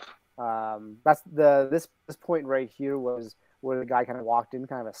here. That's this point right here was where the guy kind of walked in,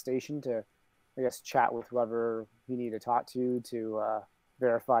 kind of a station to, I guess, chat with whoever he needed to talk to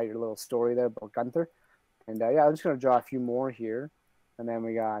verify your little story there about Gunther. And I'm just gonna draw a few more here, and then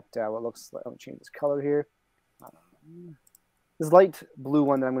we got what looks like. Let me change this color here. This light blue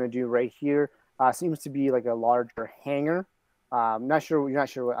one that I'm going to do right here seems to be like a larger hangar. You're not sure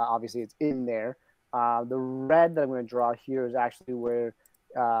what, obviously it's in there. The red that I'm going to draw here is actually where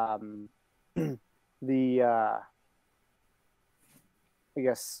I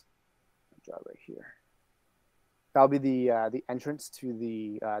guess I'll draw right here. That'll be the entrance to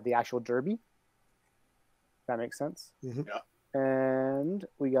the actual derby. That makes sense. Mm-hmm. Yeah. And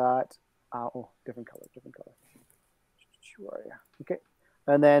we got different color. Where are you? Okay.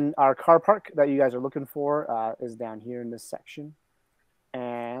 And then our car park that you guys are looking for is down here in this section.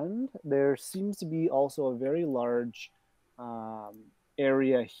 And there seems to be also a very large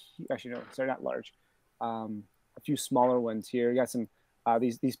area. Actually, no, sorry, not large. A few smaller ones here. You got some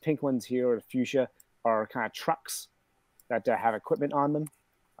these pink ones here, or fuchsia, are kind of trucks that have equipment on them,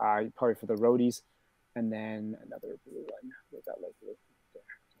 probably for the roadies. And then another blue one. Where's that light blue?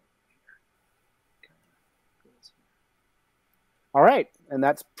 All right, and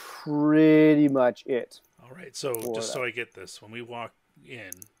that's pretty much it. All right, so just so I get this, when we walk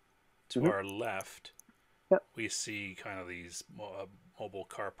in to our left, we see kind of these mobile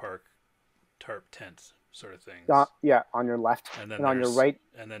car park tarp tent sort of things. Yeah, on your left, and on your right.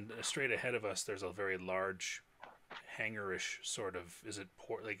 And then straight ahead of us, there's a very large hangarish sort of. Is it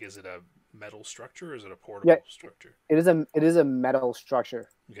a metal structure or is it a portable structure? It is a metal structure.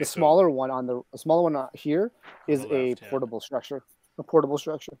 Okay, the smaller one here is a portable structure. A portable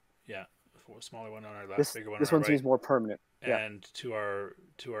structure. Yeah. smaller one on our left, This bigger one this on our one right. seems more permanent. Yeah. And to our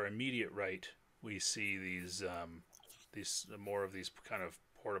immediate right, we see these more of these kind of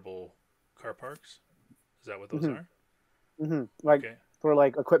portable car parks. Is that what those are? Like Okay. for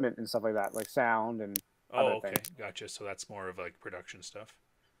like equipment and stuff like that, like sound and other okay, things. gotcha. So that's more of like production stuff.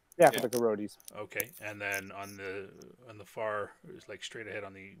 Yeah, for like the roadies. Okay, and then on the far, like straight ahead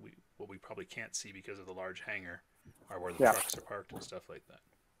on what we probably can't see because of the large hangar, are where the trucks are parked and stuff like that.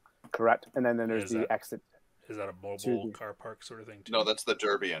 Correct. And then there's the exit. Is that a mobile car park sort of thing too? No, that's the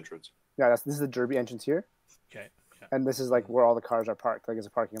Derby entrance. Yeah, this is the Derby entrance here. Okay. Yeah. And this is like where all the cars are parked, like it's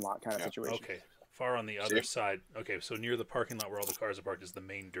a parking lot kind of situation. Okay. Far on the other side. Okay, so near the parking lot where all the cars are parked is the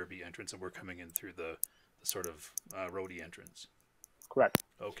main Derby entrance, and we're coming in through the sort of roadie entrance. Correct.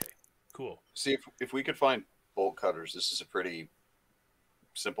 Okay. Cool. See, if we could find bolt cutters, this is a pretty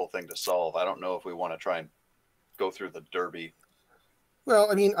simple thing to solve. I don't know if we want to try and go through the Derby.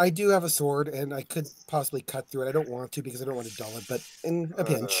 Well, I mean, I do have a sword, and I could possibly cut through it. I don't want to because I don't want to dull it, but in a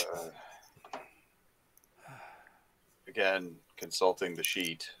pinch. Again, consulting the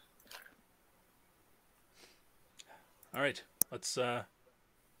sheet. All right, let's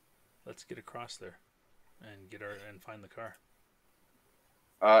get across there and find the car.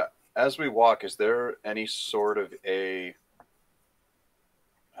 As we walk, is there any sort of a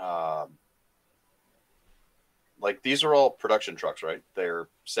like these are all production trucks, right? They're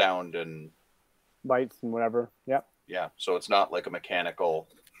sound and lights and whatever. Yep. Yeah, so it's not like a mechanical,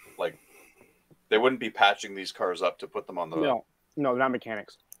 like they wouldn't be patching these cars up to put them on the. No, they're not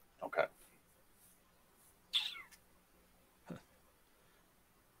mechanics. Okay.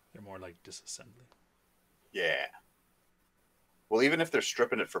 They're more like disassembly. Yeah. Well, even if they're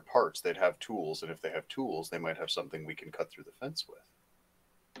stripping it for parts, they'd have tools, and if they have tools, they might have something we can cut through the fence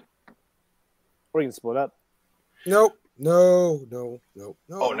with. Or you can split up. Nope. No.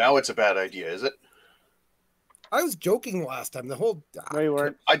 Oh, now it's a bad idea, is it? I was joking last time. The whole. No, you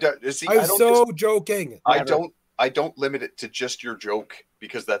weren't. I don't. See, I was so joking. I don't limit it to just your joke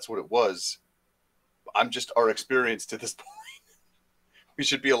because that's what it was. I'm just our experience to this point. We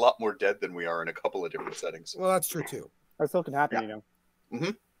should be a lot more dead than we are in a couple of different settings. Well, that's true too. That still can happen, you know.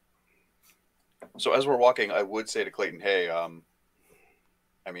 Mm-hmm. So as we're walking, I would say to Clayton, "Hey, I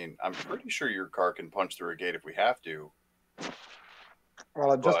mean, I'm pretty sure your car can punch through a gate if we have to."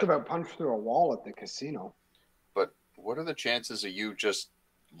 Well, it just about punched through a wall at the casino. But what are the chances of you just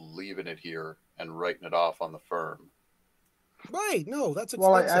leaving it here and writing it off on the firm? Right? No, that's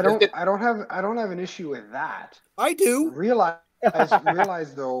well. expensive. I don't have an issue with that. I do. Realize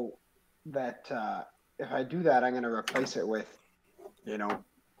though that if I do that, I'm going to replace it with,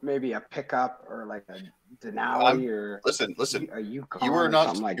 maybe a pickup or like a Denali or listen. A Yukon you are or not.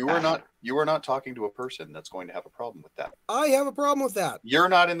 something like you that. are not. You are not talking to a person that's going to have a problem with that. I have a problem with that. You're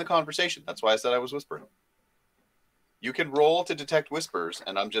not in the conversation. That's why I said I was whispering. You can roll to detect whispers,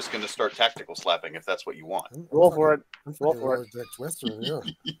 and I'm just going to start tactical slapping if that's what you want. Roll for it. Roll for it. Western, yeah.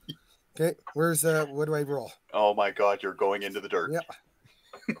 Okay, where's what do I roll? Oh my God, you're going into the dirt. Yeah.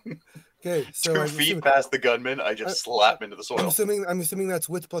 Okay, so 2 feet past the gunman, I just slap him into the soil. I'm assuming that's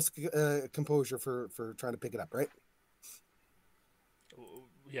wit plus composure for trying to pick it up, right?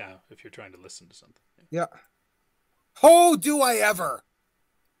 Yeah, if you're trying to listen to something. Yeah. Oh, do I ever?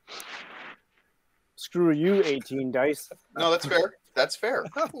 Screw you, 18 dice. No, that's fair. That's fair.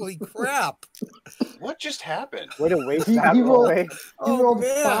 Holy crap! What just happened? Way to waste He that rolled, away.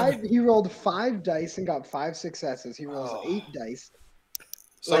 He rolled 5 dice and got 5 successes. He rolls 8 dice.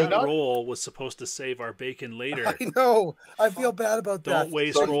 So that roll was supposed to save our bacon later. I know. I feel bad about that. Don't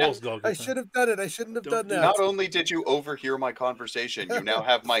waste rolls, Golgotha. I should have done it. I shouldn't have done that. Not only did you overhear my conversation, you now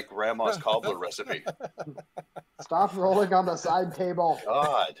have my grandma's cobbler recipe. Stop rolling on the side table.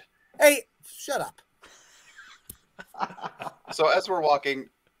 God. Hey, shut up. So as we're walking,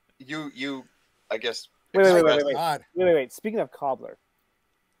 you I guess. Wait. Speaking of cobbler,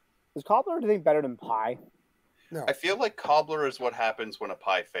 is cobbler, do you think, better than pie? No. I feel like cobbler is what happens when a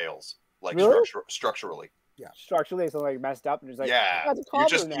pie fails, like Really? structurally. Yeah. Structurally, something like messed up, and just like, Yeah, "That's a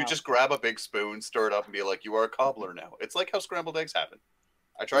cobbler you just grab a big spoon, stir it up, and be like, "You are a cobbler now." It's like how scrambled eggs happen.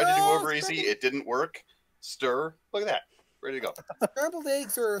 I tried to do over easy, it didn't work. Stir, look at that, ready to go. Scrambled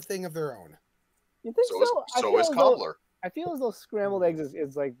eggs are a thing of their own. You think so? So is cobbler. I feel as though scrambled eggs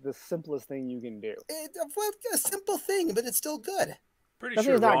is like the simplest thing you can do. Well, a simple thing, but it's still good. Pretty Nothing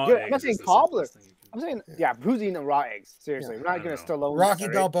sure is not raw good. eggs I'm not is saying the cobbler. simplest thing you can I'm do. saying, yeah, who's eating raw eggs? Seriously, we're not going to Stallone. Rocky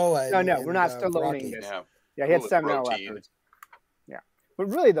right? Balboa. No, we're not and, Stalloning Rocky. this. Yeah. Yeah, he had Full of 7 hour protein. afterwards. Yeah, but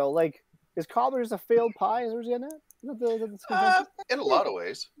really though, like, is cobbler just a failed pie? Is what you're getting at? In a lot of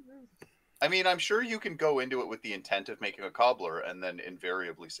ways. I mean, I'm sure you can go into it with the intent of making a cobbler and then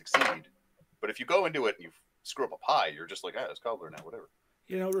invariably succeed. But if you go into it and you screw up a pie, you're just like, it's cobbler now, whatever.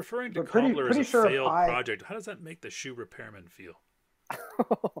 You know, referring to But pretty- cobbler as pretty a sure failed pie- project, how does that make the shoe repairman feel?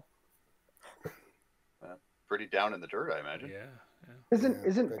 Pretty down in the dirt, I imagine. Yeah. Isn't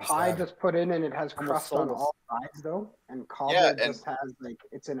good pie stuff. just put in and it has Almost crust on soulless. all sides though, and cobbler Yeah, and- just has like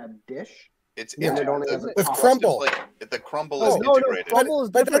it's in a dish. It's Yeah. And it only the- has a With top. crumble. Like the crumble Oh, is no, integrated. crumble is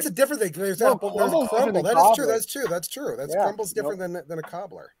But that's different. a different thing. There's No, there's crumble's different crumble. than That is true. cobbler. That's true. That's Yeah, crumble's different than a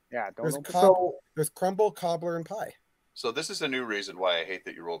cobbler. Yeah, There's don't. So there's crumble, cobbler, and pie. So this is a new reason why I hate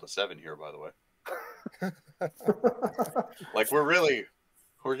that you rolled a 7 here, by the way. Like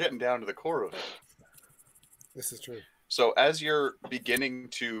we're getting down to the core of it. This is true. So as you're beginning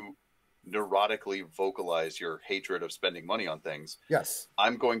to neurotically vocalize your hatred of spending money on things, Yes.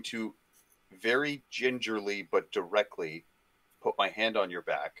 I'm going to very gingerly but directly put my hand on your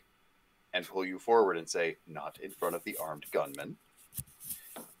back and pull you forward and say, not in front of the armed gunman.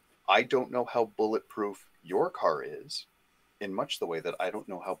 I don't know how bulletproof your car is, in much the way that I don't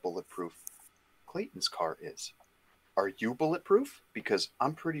know how bulletproof Clayton's car is. Are you bulletproof? Because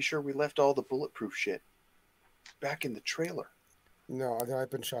I'm pretty sure we left all the bulletproof shit back in the trailer. No, I've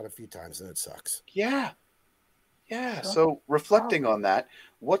been shot a few times and it sucks. Yeah. So reflecting on that,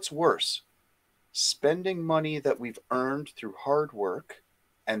 what's worse? Spending money that we've earned through hard work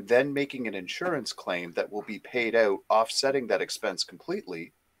and then making an insurance claim that will be paid out, offsetting that expense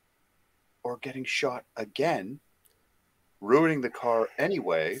completely, or getting shot again, ruining the car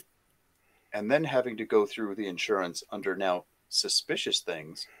anyway, and then having to go through the insurance under now suspicious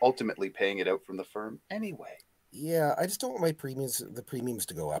things, ultimately paying it out from the firm anyway. Yeah, I just don't want the premiums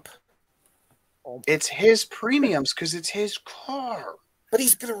to go up. It's his premiums because it's his car. But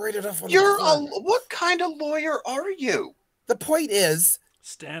he's gonna write it off on What kind of lawyer are you? The point is,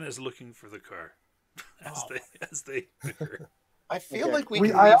 Stan is looking for the car as they bicker. I feel Okay. like we I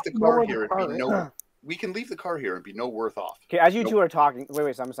can leave the know car where here the and be car no. We can leave the car here and be no worth off. Okay, as you Nope. two are talking,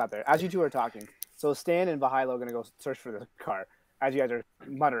 wait, so I'm gonna stop there. As you two are talking, so Stan and Vahilo are gonna go search for the car. As you guys are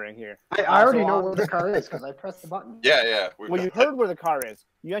muttering here. I already So know on- where the car is because I pressed the button. Yeah. Well, you heard where the car is.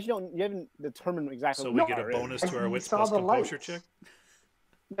 You actually don't. You haven't determined exactly. So where we the get a car is. bonus to our You wits saw plus the composure lights. check.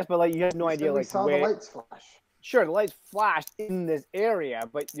 Yes, but like you have no You idea said we like saw where. the lights flash. Sure, the lights flashed in this area,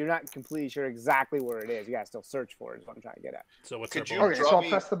 but you're not completely sure exactly where it is. You gotta still search for it. Is what I'm trying to get at. So what's Could our you bonus? Okay, so draw I'll me-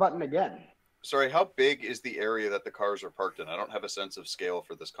 press the button again. Sorry, how big is the area that the cars are parked in? I don't have a sense of scale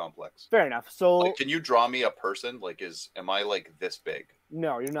for this complex. Fair enough. So Like, can you draw me a person? Like, am I like this big?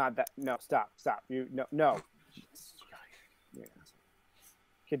 no, you're not that. No, stop. You no. Yeah.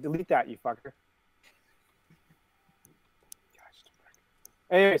 Okay, delete that, you fucker.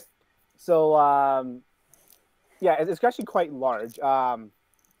 Anyways, so yeah, it's actually quite large.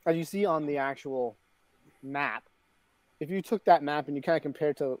 As you see on the actual map, if you took that map and you kind of compare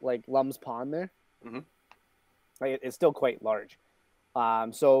it to like Lum's Pond there, Mhm. like it's still quite large.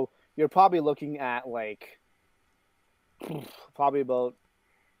 So you're probably looking at like probably about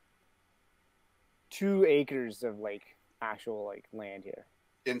 2 acres of like actual like land here,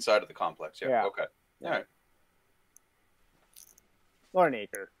 Inside of the complex, yeah. Yeah. Okay. Yeah. All right. or an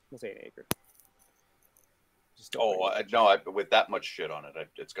acre. We'll say an acre. Just still Oh, pretty no, with that much shit on it,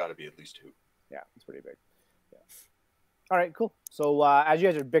 it's got to be at least 2. Yeah, it's pretty big. Yeah. All right, cool. So as you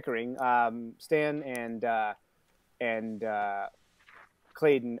guys are bickering, Stan and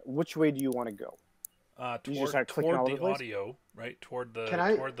Clayton, which way do you want to go? You just start clicking all Toward over the the place? audio, right? Toward the Can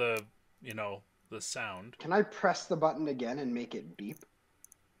I- toward the the sound. Can I press the button again and make it beep?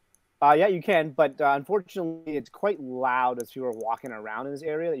 Yeah, you can, but unfortunately, it's quite loud as you are walking around in this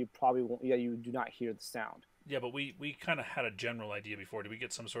area that you probably won't. Yeah, you do not hear the sound. Yeah, but we kind of had a general idea before. Did we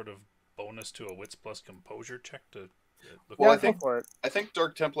get some sort of bonus to a wits plus composure check to look? Well, Yeah, I go think for it.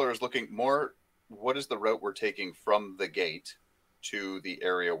 Dark Templar is looking more. What is the route we're taking from the gate to the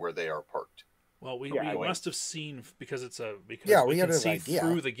area where they are parked? Well, we Yeah, I must have seen because it's a because Yeah, we we can had an see idea.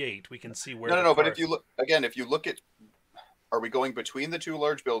 through the gate. We can see where. No. But car- if you look at, are we going between the 2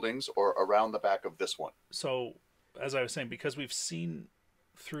 large buildings or around the back of this one? So, as I was saying, because we've seen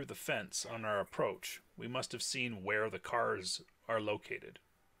through the fence on our approach, we must have seen where the cars are located.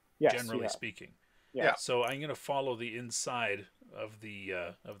 Yes, generally yeah. speaking. Yeah. So I'm going to follow the inside of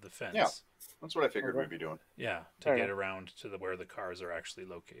the fence. Yeah. That's what I figured Okay. we'd be doing. Yeah, to Fair get enough. around to where the cars are actually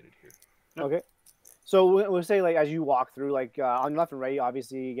located here. Okay. So we'll say like as you walk through, like on left and right,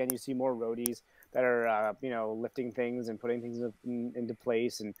 obviously again you see more roadies that are lifting things and putting things into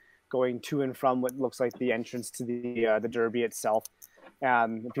place and going to and from what looks like the entrance to the derby itself.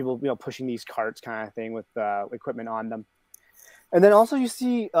 And people pushing these carts kind of thing with equipment on them. And then also you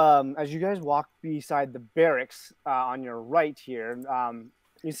see as you guys walk beside the barracks on your right here,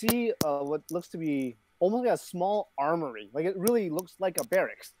 you see what looks to be almost like a small armory. Like it really looks like a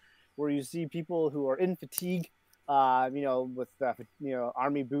barracks, where you see people who are in fatigue, with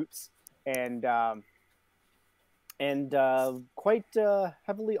army boots and quite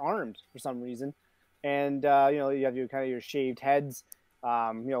heavily armed for some reason. And you have your shaved heads,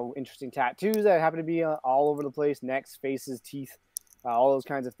 interesting tattoos that happen to be all over the place: necks, faces, teeth, all those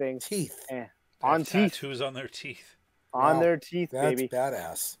kinds of things. Teeth. On teeth. Tattoos on their teeth. On their teeth, that's baby.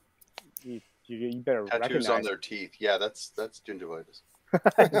 Badass. You better Tattoos recognize on their teeth. Yeah, that's gingivitis.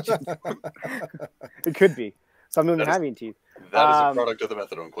 It could be. Some of them having teeth. That is a product of the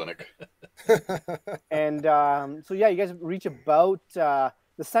methadone clinic. And so yeah, you guys reach about the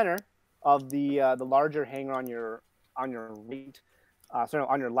center of the larger hangar on your right,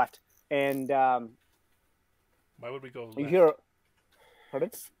 on your left, and why would we go left? you hear. Pardon?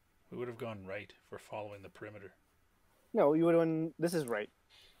 We would have gone right if we're following the perimeter. No, you would have. This is right.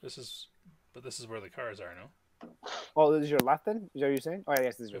 This is where the cars are, no? Oh, this is your left then? Is that what you're saying? Oh,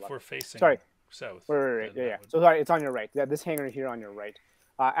 yes, this is your If left. we're facing south. Right. Yeah. So sorry, it's on your right. Yeah, this hangar here on your right.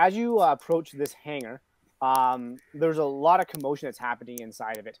 As you approach this hangar, there's a lot of commotion that's happening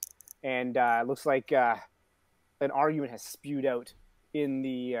inside of it, and it looks like an argument has spewed out in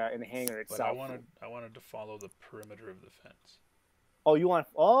the hangar itself. But I wanted to follow the perimeter of the fence. Oh, you want?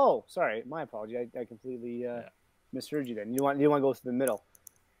 Oh, sorry, my apology. I completely misheard you. Then you want to go to the middle.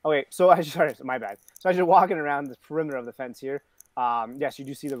 Okay, so my bad. So as you're walking around the perimeter of the fence here, yes, you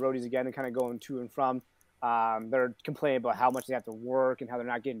do see the roadies again. They're kind of going to and from. They're complaining about how much they have to work and how they're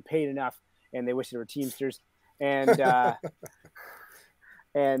not getting paid enough, and they wish they were Teamsters. And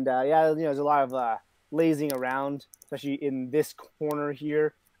there's a lot of lazing around, especially in this corner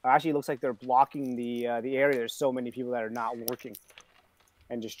here. Actually, it looks like they're blocking the area. There's so many people that are not working,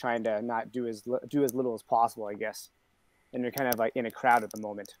 and just trying to not do as little as possible, I guess. And you're kind of like in a crowd at the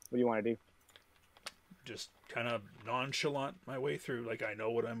moment. What do you want to do? Just kind of nonchalant my way through. Like, I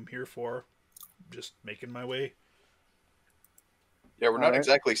know what I'm here for. Just making my way. Yeah, we're not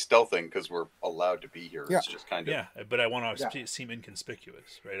exactly stealthing because we're allowed to be here. Yeah. It's just kind of... Yeah, but I want to seem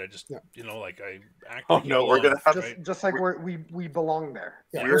inconspicuous, right? I just, I act Oh, like no, we're going to have right? Just like we belong there.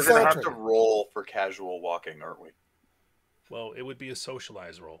 Yeah, we're going to have to filtering. roll for casual walking, aren't we? Well, it would be a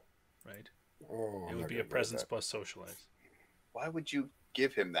socialized role, right? Oh, It would be a presence plus socialize. Why would you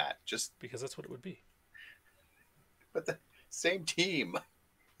give him that? Just Because that's what it would be. but the same team.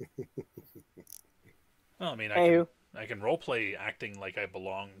 Well, I mean, I can role play acting like I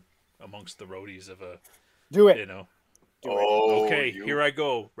belong amongst the roadies of a... Do it. You know. Okay, here I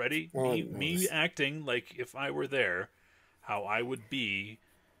go. Ready? Oh, Me acting like if I were there, how I would be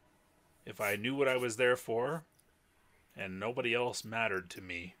if I knew what I was there for and nobody else mattered to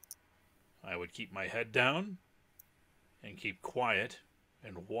me. I would keep my head down and keep quiet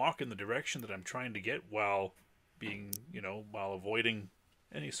and walk in the direction that I'm trying to get while being, while avoiding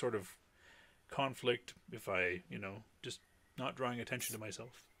any sort of conflict, if I, just not drawing attention to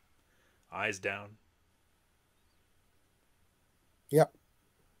myself. Eyes down. Yep.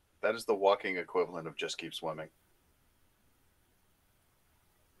 That is the walking equivalent of just keep swimming.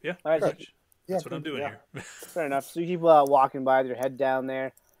 Yeah, All right, pretty much. Yeah, That's what I'm doing here. Fair enough. So you keep walking by with your head down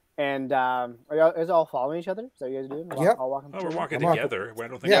there. And are you guys all following each other? Is that what you guys are doing? Yep. All walking Oh, we're walking I'm together. I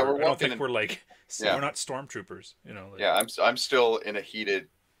don't think Yeah, we're, we're I don't walking think we're like Yeah. we're not stormtroopers. Yeah, I'm still in a heated,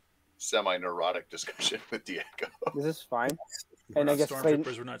 semi-neurotic discussion with Diego. This is fine. We're And not I guess Clayton,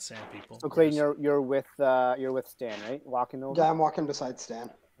 stormtroopers. We're not sand people. so Clayton, you're with Stan, right? Walking over. Yeah, I'm walking beside Stan.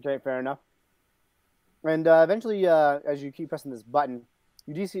 Okay, fair enough. And eventually, as you keep pressing this button,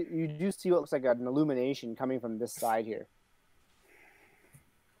 you do see what looks like an illumination coming from this side here.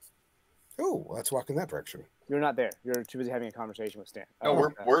 Oh, let's walk in that direction. You're not there. You're too busy having a conversation with Stan.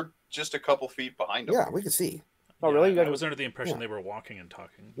 No, we're just a couple feet behind him. Yeah, we could see. Oh, really? You guys I was under the impression they were walking and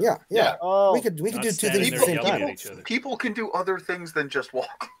talking. Yeah. Oh, We could do Not two standing things at the there same yelling time. at each other. People can do other things than just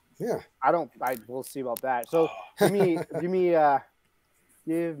walk. Yeah. we'll see about that. So give me a.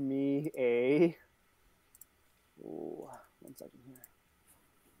 Ooh, 1 second here.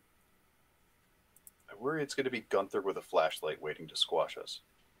 I worry it's going to be Gunther with a flashlight waiting to squash us.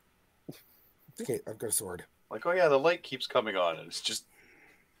 Okay, I've got a sword. Like, oh yeah, the light keeps coming on, and it's just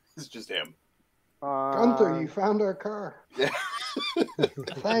him. Gunther, you found our car. Yeah.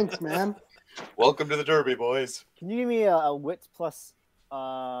 Thanks, man. Welcome to the Derby, boys. Can you give me a wits plus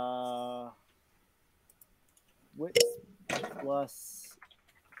wits plus?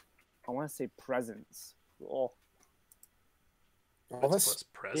 I want to say presence. Oh, All this? Plus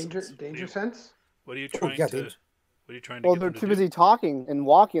presence. Danger sense. What are you trying yeah, to? danger. What are you trying to well, get they're them to too do? busy talking and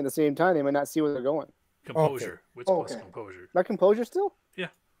walking at the same time. They might not see where they're going. Composure. What's plus Okay. composure? That composure still? Yeah,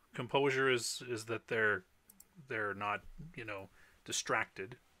 composure is that they're not, you know,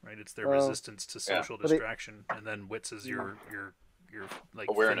 distracted, right? It's their resistance to social distraction, and then wits is your like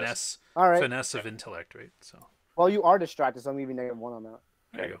awareness. finesse of intellect, right? So. Well, you are distracted, so I'm giving -1 on that.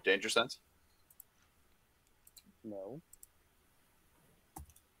 There you go. Danger sense? No.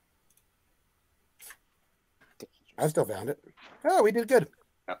 I still found it. Oh, we did good.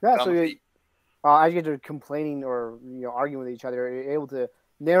 Yeah, so as you guys are complaining or arguing with each other, you're able to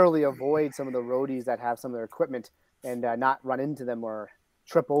narrowly avoid some of the roadies that have some of their equipment and not run into them or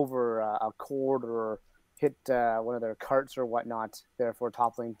trip over a cord or hit one of their carts or whatnot, therefore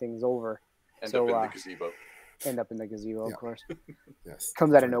toppling things over. End up in the gazebo. End up in the gazebo, of course. Yes.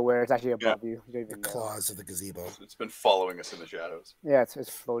 Comes out of nowhere. It's actually above you. You don't even The know. claws of the gazebo. It's been following us in the shadows. Yeah, it's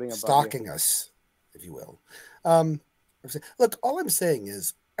floating above Stalking us, if you will. Look, all I'm saying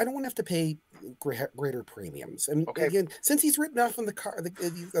is I don't want to have to pay greater premiums. And again, since he's written off on the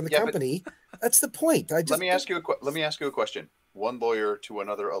company, that's the point. Let me ask you a question. One lawyer to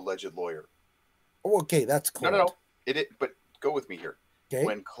another alleged lawyer. Oh, okay, that's cool. No. But go with me here. Okay.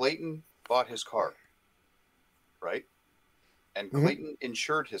 When Clayton bought his car, right? And Clayton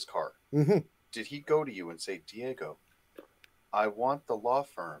insured his car. Mm-hmm. Did he go to you and say, Diego, I want the law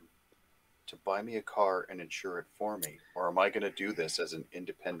firm to buy me a car and insure it for me? Or am I going to do this as an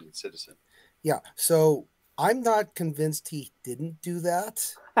independent citizen? Yeah. So I'm not convinced he didn't do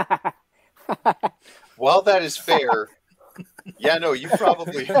that. While that is fair, yeah, no, you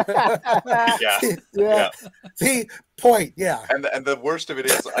probably, yeah. See, point, yeah. And the worst of it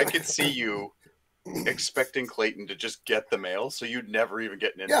is, I could see you expecting Clayton to just get the mail, so you'd never even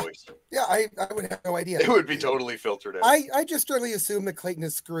get an invoice. Yeah, I would have no idea. It would be totally filtered out. I just really assume that Clayton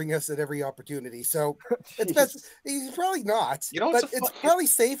is screwing us at every opportunity, so it's best. He's probably not. But it's probably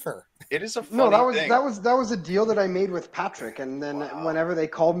safer. It is a funny thing. that was a deal that I made with Patrick, and then whenever they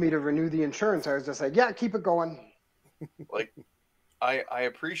called me to renew the insurance, I was just like, yeah, keep it going. Like, I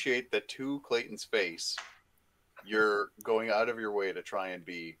appreciate that to Clayton's face, you're going out of your way to try and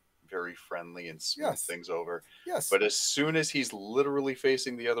be very friendly and smooth things over. Yes. But as soon as he's literally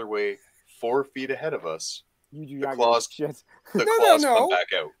facing the other way, 4 feet ahead of us, the claws come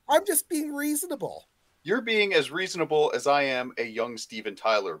back out. I'm just being reasonable. You're being as reasonable as I am a young Steven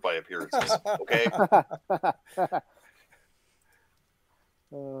Tyler by appearances. Okay.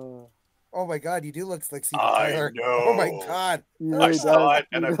 Oh my God, you do look like Steven Tyler. Know. Oh my God. I saw it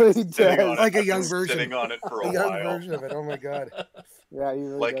and I've been sitting on it. Like a young version. Sitting on it for a young while. version of it. Oh my God. Yeah, you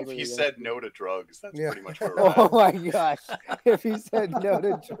really like if he said no to drugs, that's pretty much where we're at. Oh my gosh. If he said no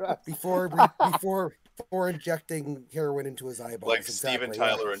to drugs. Before injecting heroin into his eyeballs. Like Steven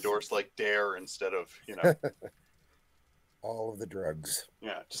Tyler endorsed like Dare instead of, all of the drugs.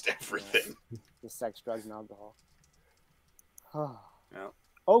 Yeah, just everything. The sex, drugs, and alcohol. Yeah.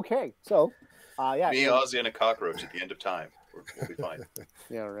 Okay, so me, Ozzy, and a cockroach at the end of time. We'll be fine.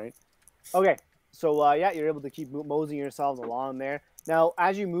 Yeah, right. Okay, so you're able to keep moseying yourselves along there. Now,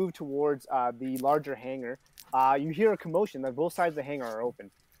 as you move towards the larger hangar, you hear a commotion. That both sides of the hangar are open,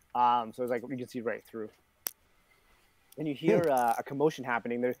 so it's like you can see right through. And you hear a commotion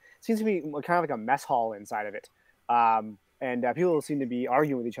happening. There seems to be kind of like a mess hall inside of it, and people seem to be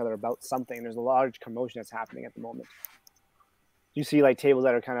arguing with each other about something. There's a large commotion that's happening at the moment. You see like tables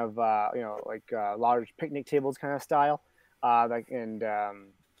that are kind of large picnic tables kind of style, and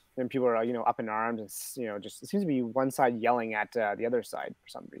people are up in arms, and just it seems to be one side yelling at the other side for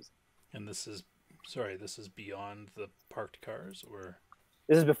some reason. And this is beyond the parked cars, or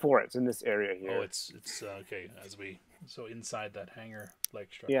this is before it's in this area here. Oh, it's okay. So inside that hangar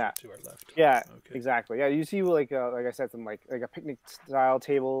like structure to our left. Yeah, okay. Exactly. Yeah, you see like I said, some like a picnic style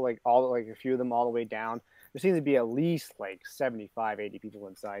table, like a few of them all the way down. There seems to be at least like 75, 80 people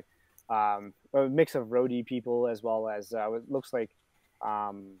inside. A mix of roadie people as well as it looks like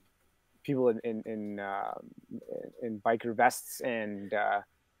people in biker vests, and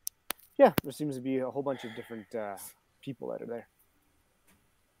there seems to be a whole bunch of different people that are there.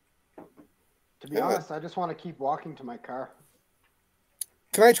 To be honest, I just want to keep walking to my car.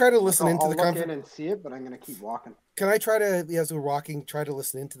 Can I try to listen into the conversation? I'll look in and see it, but I'm going to keep walking. Can I try to, as we're walking, try to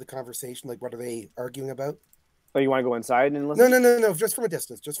listen into the conversation? Like, what are they arguing about? Oh, you want to go inside and listen? No. Just from a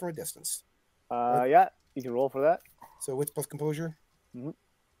distance. Yeah, you can roll for that. So, wits plus composure? Mm-hmm.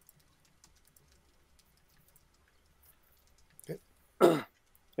 Okay.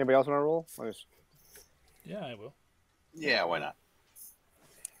 Anybody else want to roll? Yeah, I will. Yeah, why not?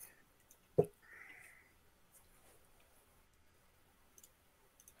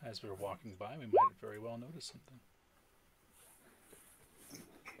 As we're walking by, we might very well notice something.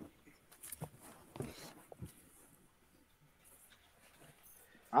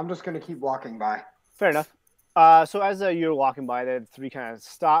 I'm just going to keep walking by. Fair enough. So as you're walking by, the three kind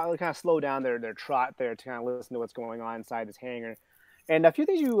of slow down their trot there to kind of listen to what's going on inside this hangar. And a few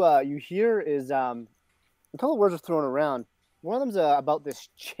things you hear is a couple of words are thrown around. One of them's about this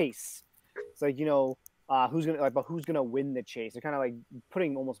chase. It's like, who's gonna win the chase. They're kind of like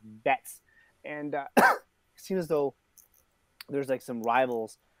putting almost bets, and it seems as though there's like some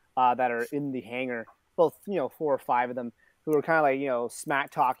rivals that are in the hangar. Both 4 or 5 of them who are kind of like smack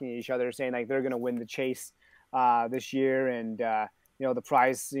talking to each other, saying like they're gonna win the chase this year, and the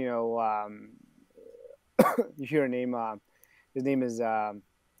prize. You hear a name. His name is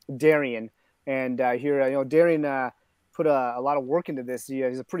Darian, and here Darian put a lot of work into this.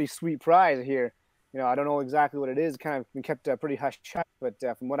 He's a pretty sweet prize here. I don't know exactly what it is. Kind of been kept pretty hush hush, but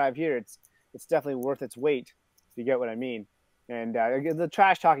from what I've heard, it's definitely worth its weight. If you get what I mean. And the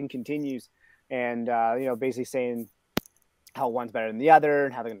trash talking continues, and basically saying how one's better than the other,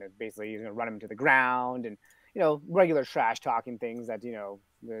 and how they're gonna run him to the ground, and regular trash talking things that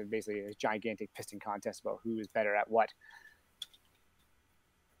basically a gigantic piston contest about who is better at what.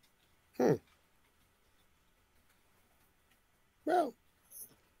 Well,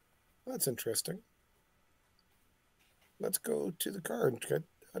 that's interesting. Let's go to the car and get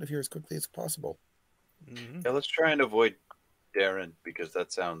out of here as quickly as possible. Yeah, let's try and avoid Darren, because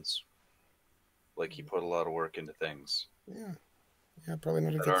that sounds like he put a lot of work into things. Yeah, probably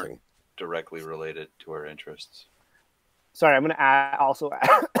not a that good aren't thing. directly related to our interests. Sorry, I'm going to add also.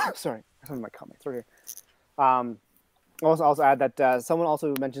 Sorry, some of my comments right here. Also add that someone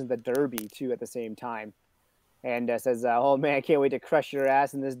also mentions the Derby too at the same time, and says, "Oh man, I can't wait to crush your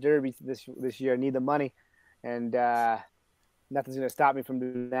ass in this Derby this year. I need the money, and nothing's going to stop me from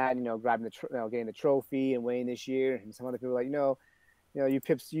doing that. Grabbing getting the trophy and winning this year." And some other people are like, you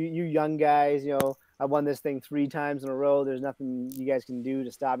pips, you young guys, I won this thing 3 times in a row. There's nothing you guys can do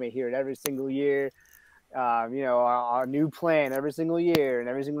to stop me here every single year. Our new plan every single year, and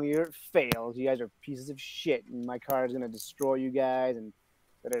every single year it fails. You guys are pieces of shit, and my car is going to destroy you guys, and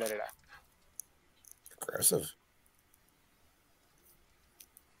da-da-da-da-da. Aggressive.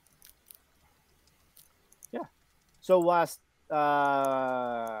 Yeah. So,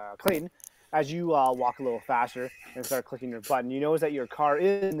 Clayton, as you walk a little faster and start clicking your button, you notice that your car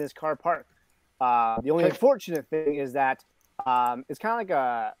is in this car park. The only unfortunate thing is that it's kind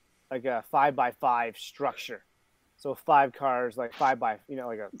of like a 5x5 structure. So 5 cars, like 5 by,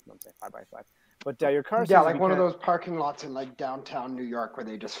 like a, let's say 5x5. But your car, yeah, like one of those parking lots in like downtown New York where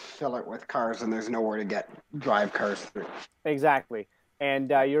they just fill it with cars and there's nowhere to drive cars through. Exactly. And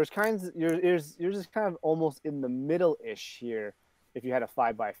yours is kind of almost in the middle-ish here. If you had a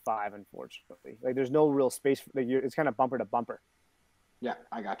 5x5, unfortunately, like there's no real space. It's kind of bumper to bumper. Yeah,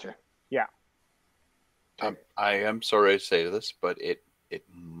 I got you. Yeah. I am sorry to say this, but it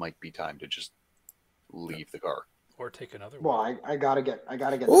might be time to just leave the car or take another one. Well, I gotta get.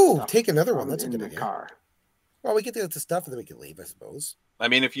 Oh, take another one. That's a good idea. Car. Well, we get the stuff and then we can leave, I suppose. I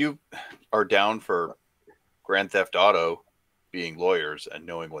mean, if you are down for Grand Theft Auto, being lawyers and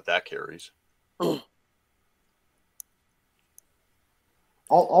knowing what that carries.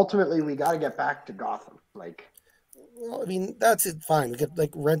 Ultimately, we got to get back to Gotham. Well, I mean, that's it. Fine, we could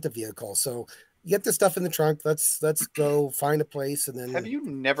rent a vehicle. So you get the stuff in the trunk. Let's go find a place, and then. Have you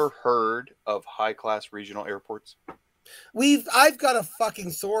never heard of high-class regional airports? I've got a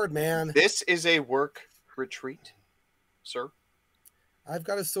fucking sword, man. This is a work retreat, sir. I've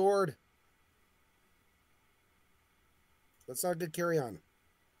got a sword. That's not a good carry on.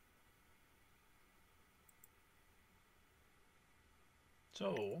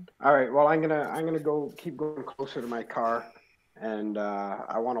 So, all right. Well, I'm gonna keep going closer to my car, and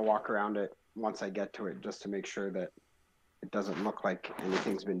I want to walk around it once I get to it, just to make sure that it doesn't look like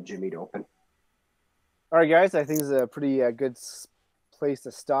anything's been jimmied open. All right, guys. I think this is a pretty good place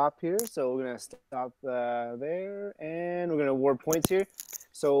to stop here. So we're gonna stop there, and we're gonna award points here.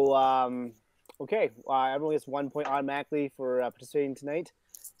 So, okay, everyone gets 1 point automatically for participating tonight.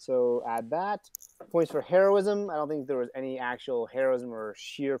 So add that. Points for heroism. I don't think there was any actual heroism or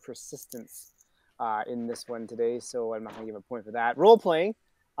sheer persistence in this one today, so I'm not going to give a point for that. Role-playing.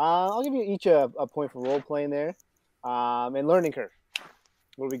 I'll give you each a point for role-playing there. And learning curve.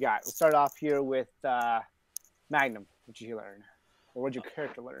 What do we got? We'll start off here with Magnum. What did you learn? Or what did your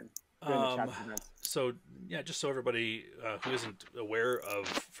character learn? So, yeah, just so everybody who isn't aware of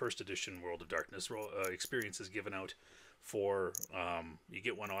First Edition World of Darkness, experience is given out for, you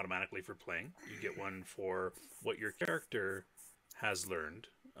get one automatically for playing. You get one for what your character has learned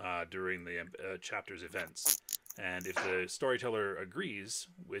during the chapter's events. And if the storyteller agrees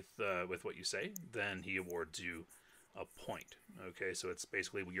with what you say, then he awards you a point. Okay, so it's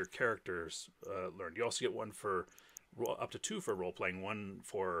basically your characters learned. You also get one for up to 2 for role playing, one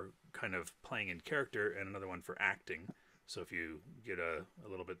for kind of playing in character, and another one for acting. So if you get a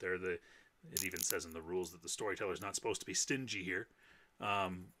little bit there, it even says in the rules that the storyteller is not supposed to be stingy here.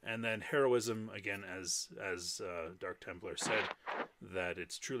 And then heroism, again, as Dark Templar said, that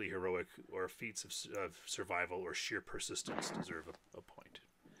it's truly heroic or feats of survival or sheer persistence deserve a point.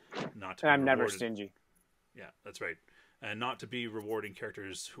 Not to be I'm never rewarded. stingy. Yeah, that's right. And not to be rewarding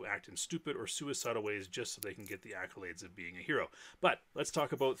characters who act in stupid or suicidal ways just so they can get the accolades of being a hero. But let's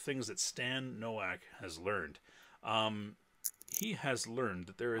talk about things that Stan Nowak has learned. He has learned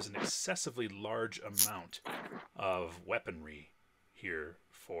that there is an excessively large amount of weaponry here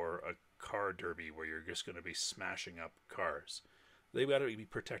for a car derby where you're just going to be smashing up cars. They've got to be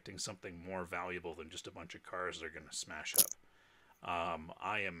protecting something more valuable than just a bunch of cars they're going to smash up.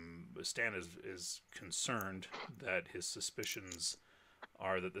 Stan is concerned that his suspicions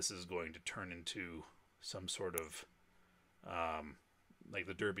are that this is going to turn into some sort of like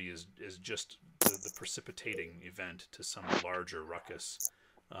the derby is just the precipitating event to some larger ruckus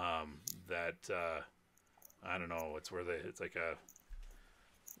that I don't know. It's where it's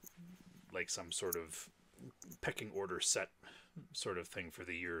like some sort of pecking order set sort of thing for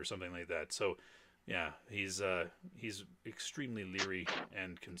the year or something like that. So yeah, he's extremely leery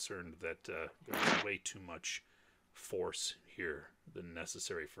and concerned that there's way too much force here than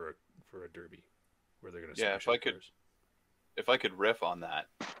necessary for a derby where they're going to smash up cars. If I could riff on that,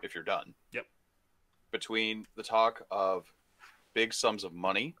 if you're done. Yep. Between the talk of big sums of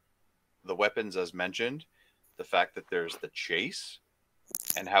money, the weapons as mentioned, the fact that there's the chase,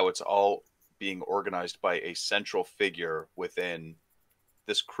 and how it's all being organized by a central figure within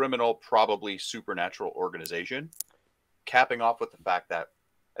this criminal, probably supernatural organization, capping off with the fact that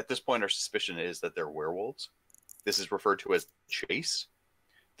at this point our suspicion is that they're werewolves. This is referred to as chase.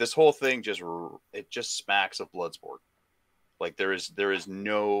 This whole thing just smacks of Bloodsport. Like there's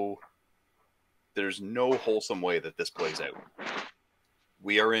no wholesome way that this plays out.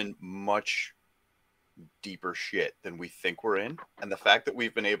 We are in much deeper shit than we think we're in, and the fact that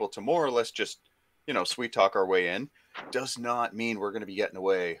we've been able to more or less just sweet talk our way in does not mean we're going to be getting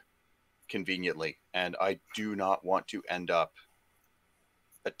away conveniently. And I do not want to end up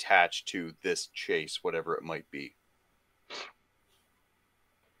attached to this chase, whatever it might be.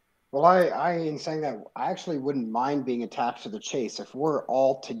 Well, I in saying that, I actually wouldn't mind being attached to the chase. If we're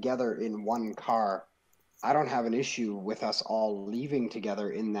all together in one car, I don't have an issue with us all leaving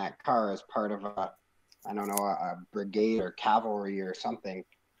together in that car as part of a brigade or cavalry or something.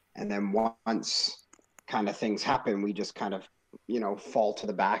 And then once kind of things happen, we just kind of, fall to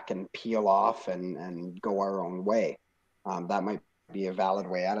the back and peel off and go our own way. That might be a valid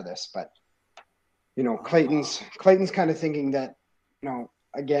way out of this. But, Clayton's kind of thinking that,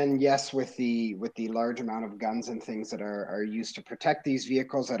 again, yes, with the large amount of guns and things that are used to protect these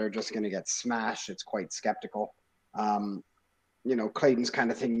vehicles that are just going to get smashed, it's quite skeptical. Clayton's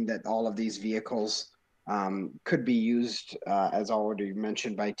kind of thinking that all of these vehicles could be used, as already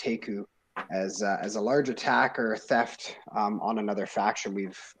mentioned by Teku, as a large attack or a theft on another faction.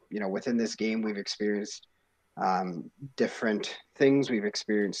 We've, within this game, we've experienced different things. We've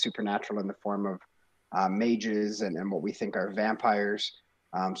experienced supernatural in the form of mages and what we think are vampires.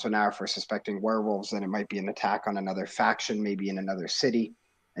 So now if we're suspecting werewolves, then it might be an attack on another faction, maybe in another city,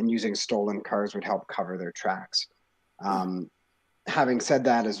 and using stolen cars would help cover their tracks. Having said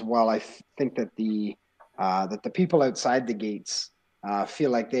that as well, I think that the people outside the gates feel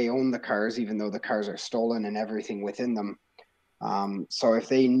like they own the cars, even though the cars are stolen and everything within them. So if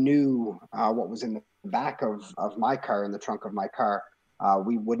they knew what was in the back of my car, in the trunk of my car,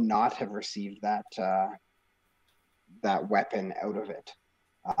 we would not have received that weapon out of it.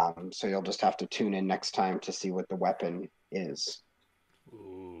 So you'll just have to tune in next time to see what the weapon is.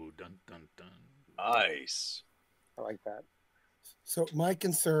 Ooh, dun dun dun. Nice. I like that. So my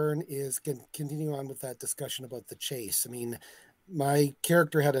concern is continue on with that discussion about the chase. I mean, my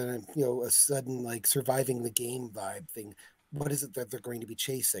character had a sudden like surviving the game vibe thing. What is it that they're going to be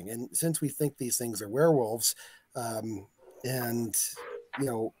chasing? And since we think these things are werewolves, what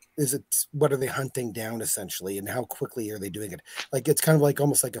are they hunting down essentially, and how quickly are they doing it? Like it's kind of like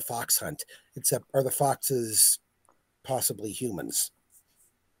almost like a fox hunt, except are the foxes possibly humans?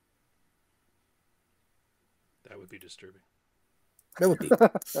 That would be disturbing. That would be.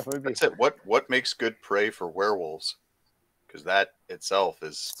 That would be. That's it. What makes good prey for werewolves? Because that itself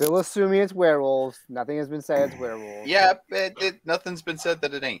is Still assuming it's werewolves. Nothing has been said it's werewolves. yeah. Nothing's been said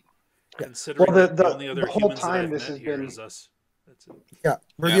that it ain't. Considering Well, the only other the whole humans time that this I've met has here been- is us. That's it. Yeah,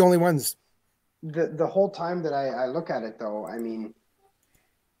 we're Yeah. the only ones. the whole time that I look at it, though, I mean,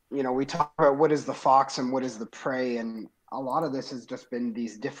 we talk about what is the fox and what is the prey, and a lot of this has just been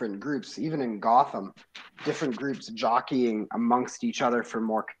these different groups, even in Gotham, different groups jockeying amongst each other for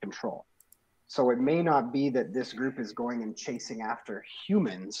more control. So it may not be that this group is going and chasing after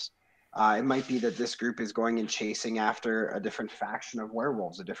humans. It might be that this group is going and chasing after a different faction of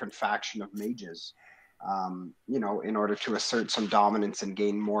werewolves, a different faction of mages, in order to assert some dominance and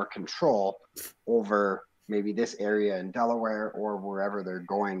gain more control over maybe this area in Delaware or wherever they're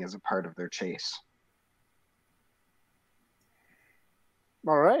going as a part of their chase.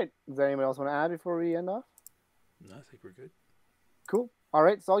 All right. Does anybody else want to add before we end off? No, I think we're good. Cool. All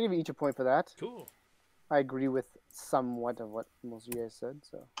right. So I'll give you each a point for that. Cool. I agree with somewhat of what most of you guys said,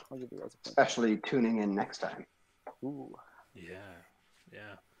 so I'll give you guys a point. Especially tuning in next time. Ooh. Yeah.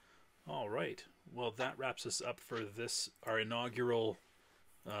 All right. Well, that wraps us up for our inaugural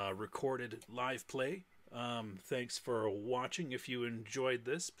recorded live play. Thanks for watching. If you enjoyed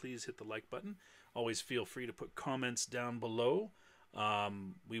this, please hit the like button. Always feel free to put comments down below.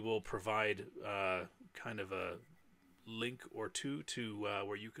 We will provide kind of a link or two to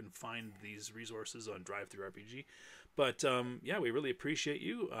where you can find these resources on DriveThruRPG. But we really appreciate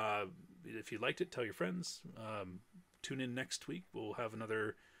you. If you liked it, tell your friends. Tune in next week. We'll have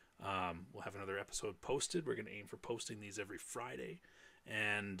another episode posted. We're going to aim for posting these every Friday,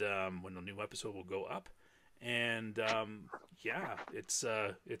 and when a new episode will go up. And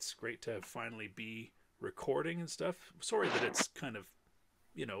it's great to finally be recording and stuff. Sorry that it's kind of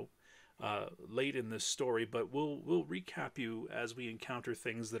late in this story, but we'll recap you as we encounter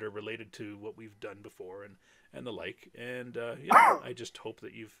things that are related to what we've done before and the like. And I just hope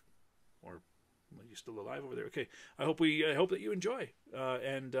that you've still alive over there. Okay, I hope that you enjoy,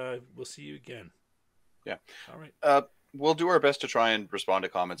 and we'll see you again. Yeah. All right. We'll do our best to try and respond to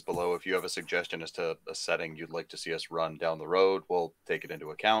comments below. If you have a suggestion as to a setting you'd like to see us run down the road, we'll take it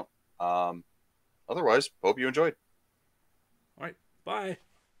into account. Otherwise, hope you enjoyed. All right. Bye.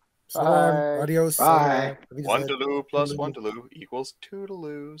 So long. Adios. Bye. One Deloo plus one Deloo equals two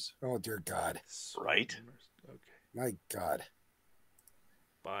Deloos. Oh, dear God. Right? Okay. My God.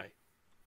 Bye.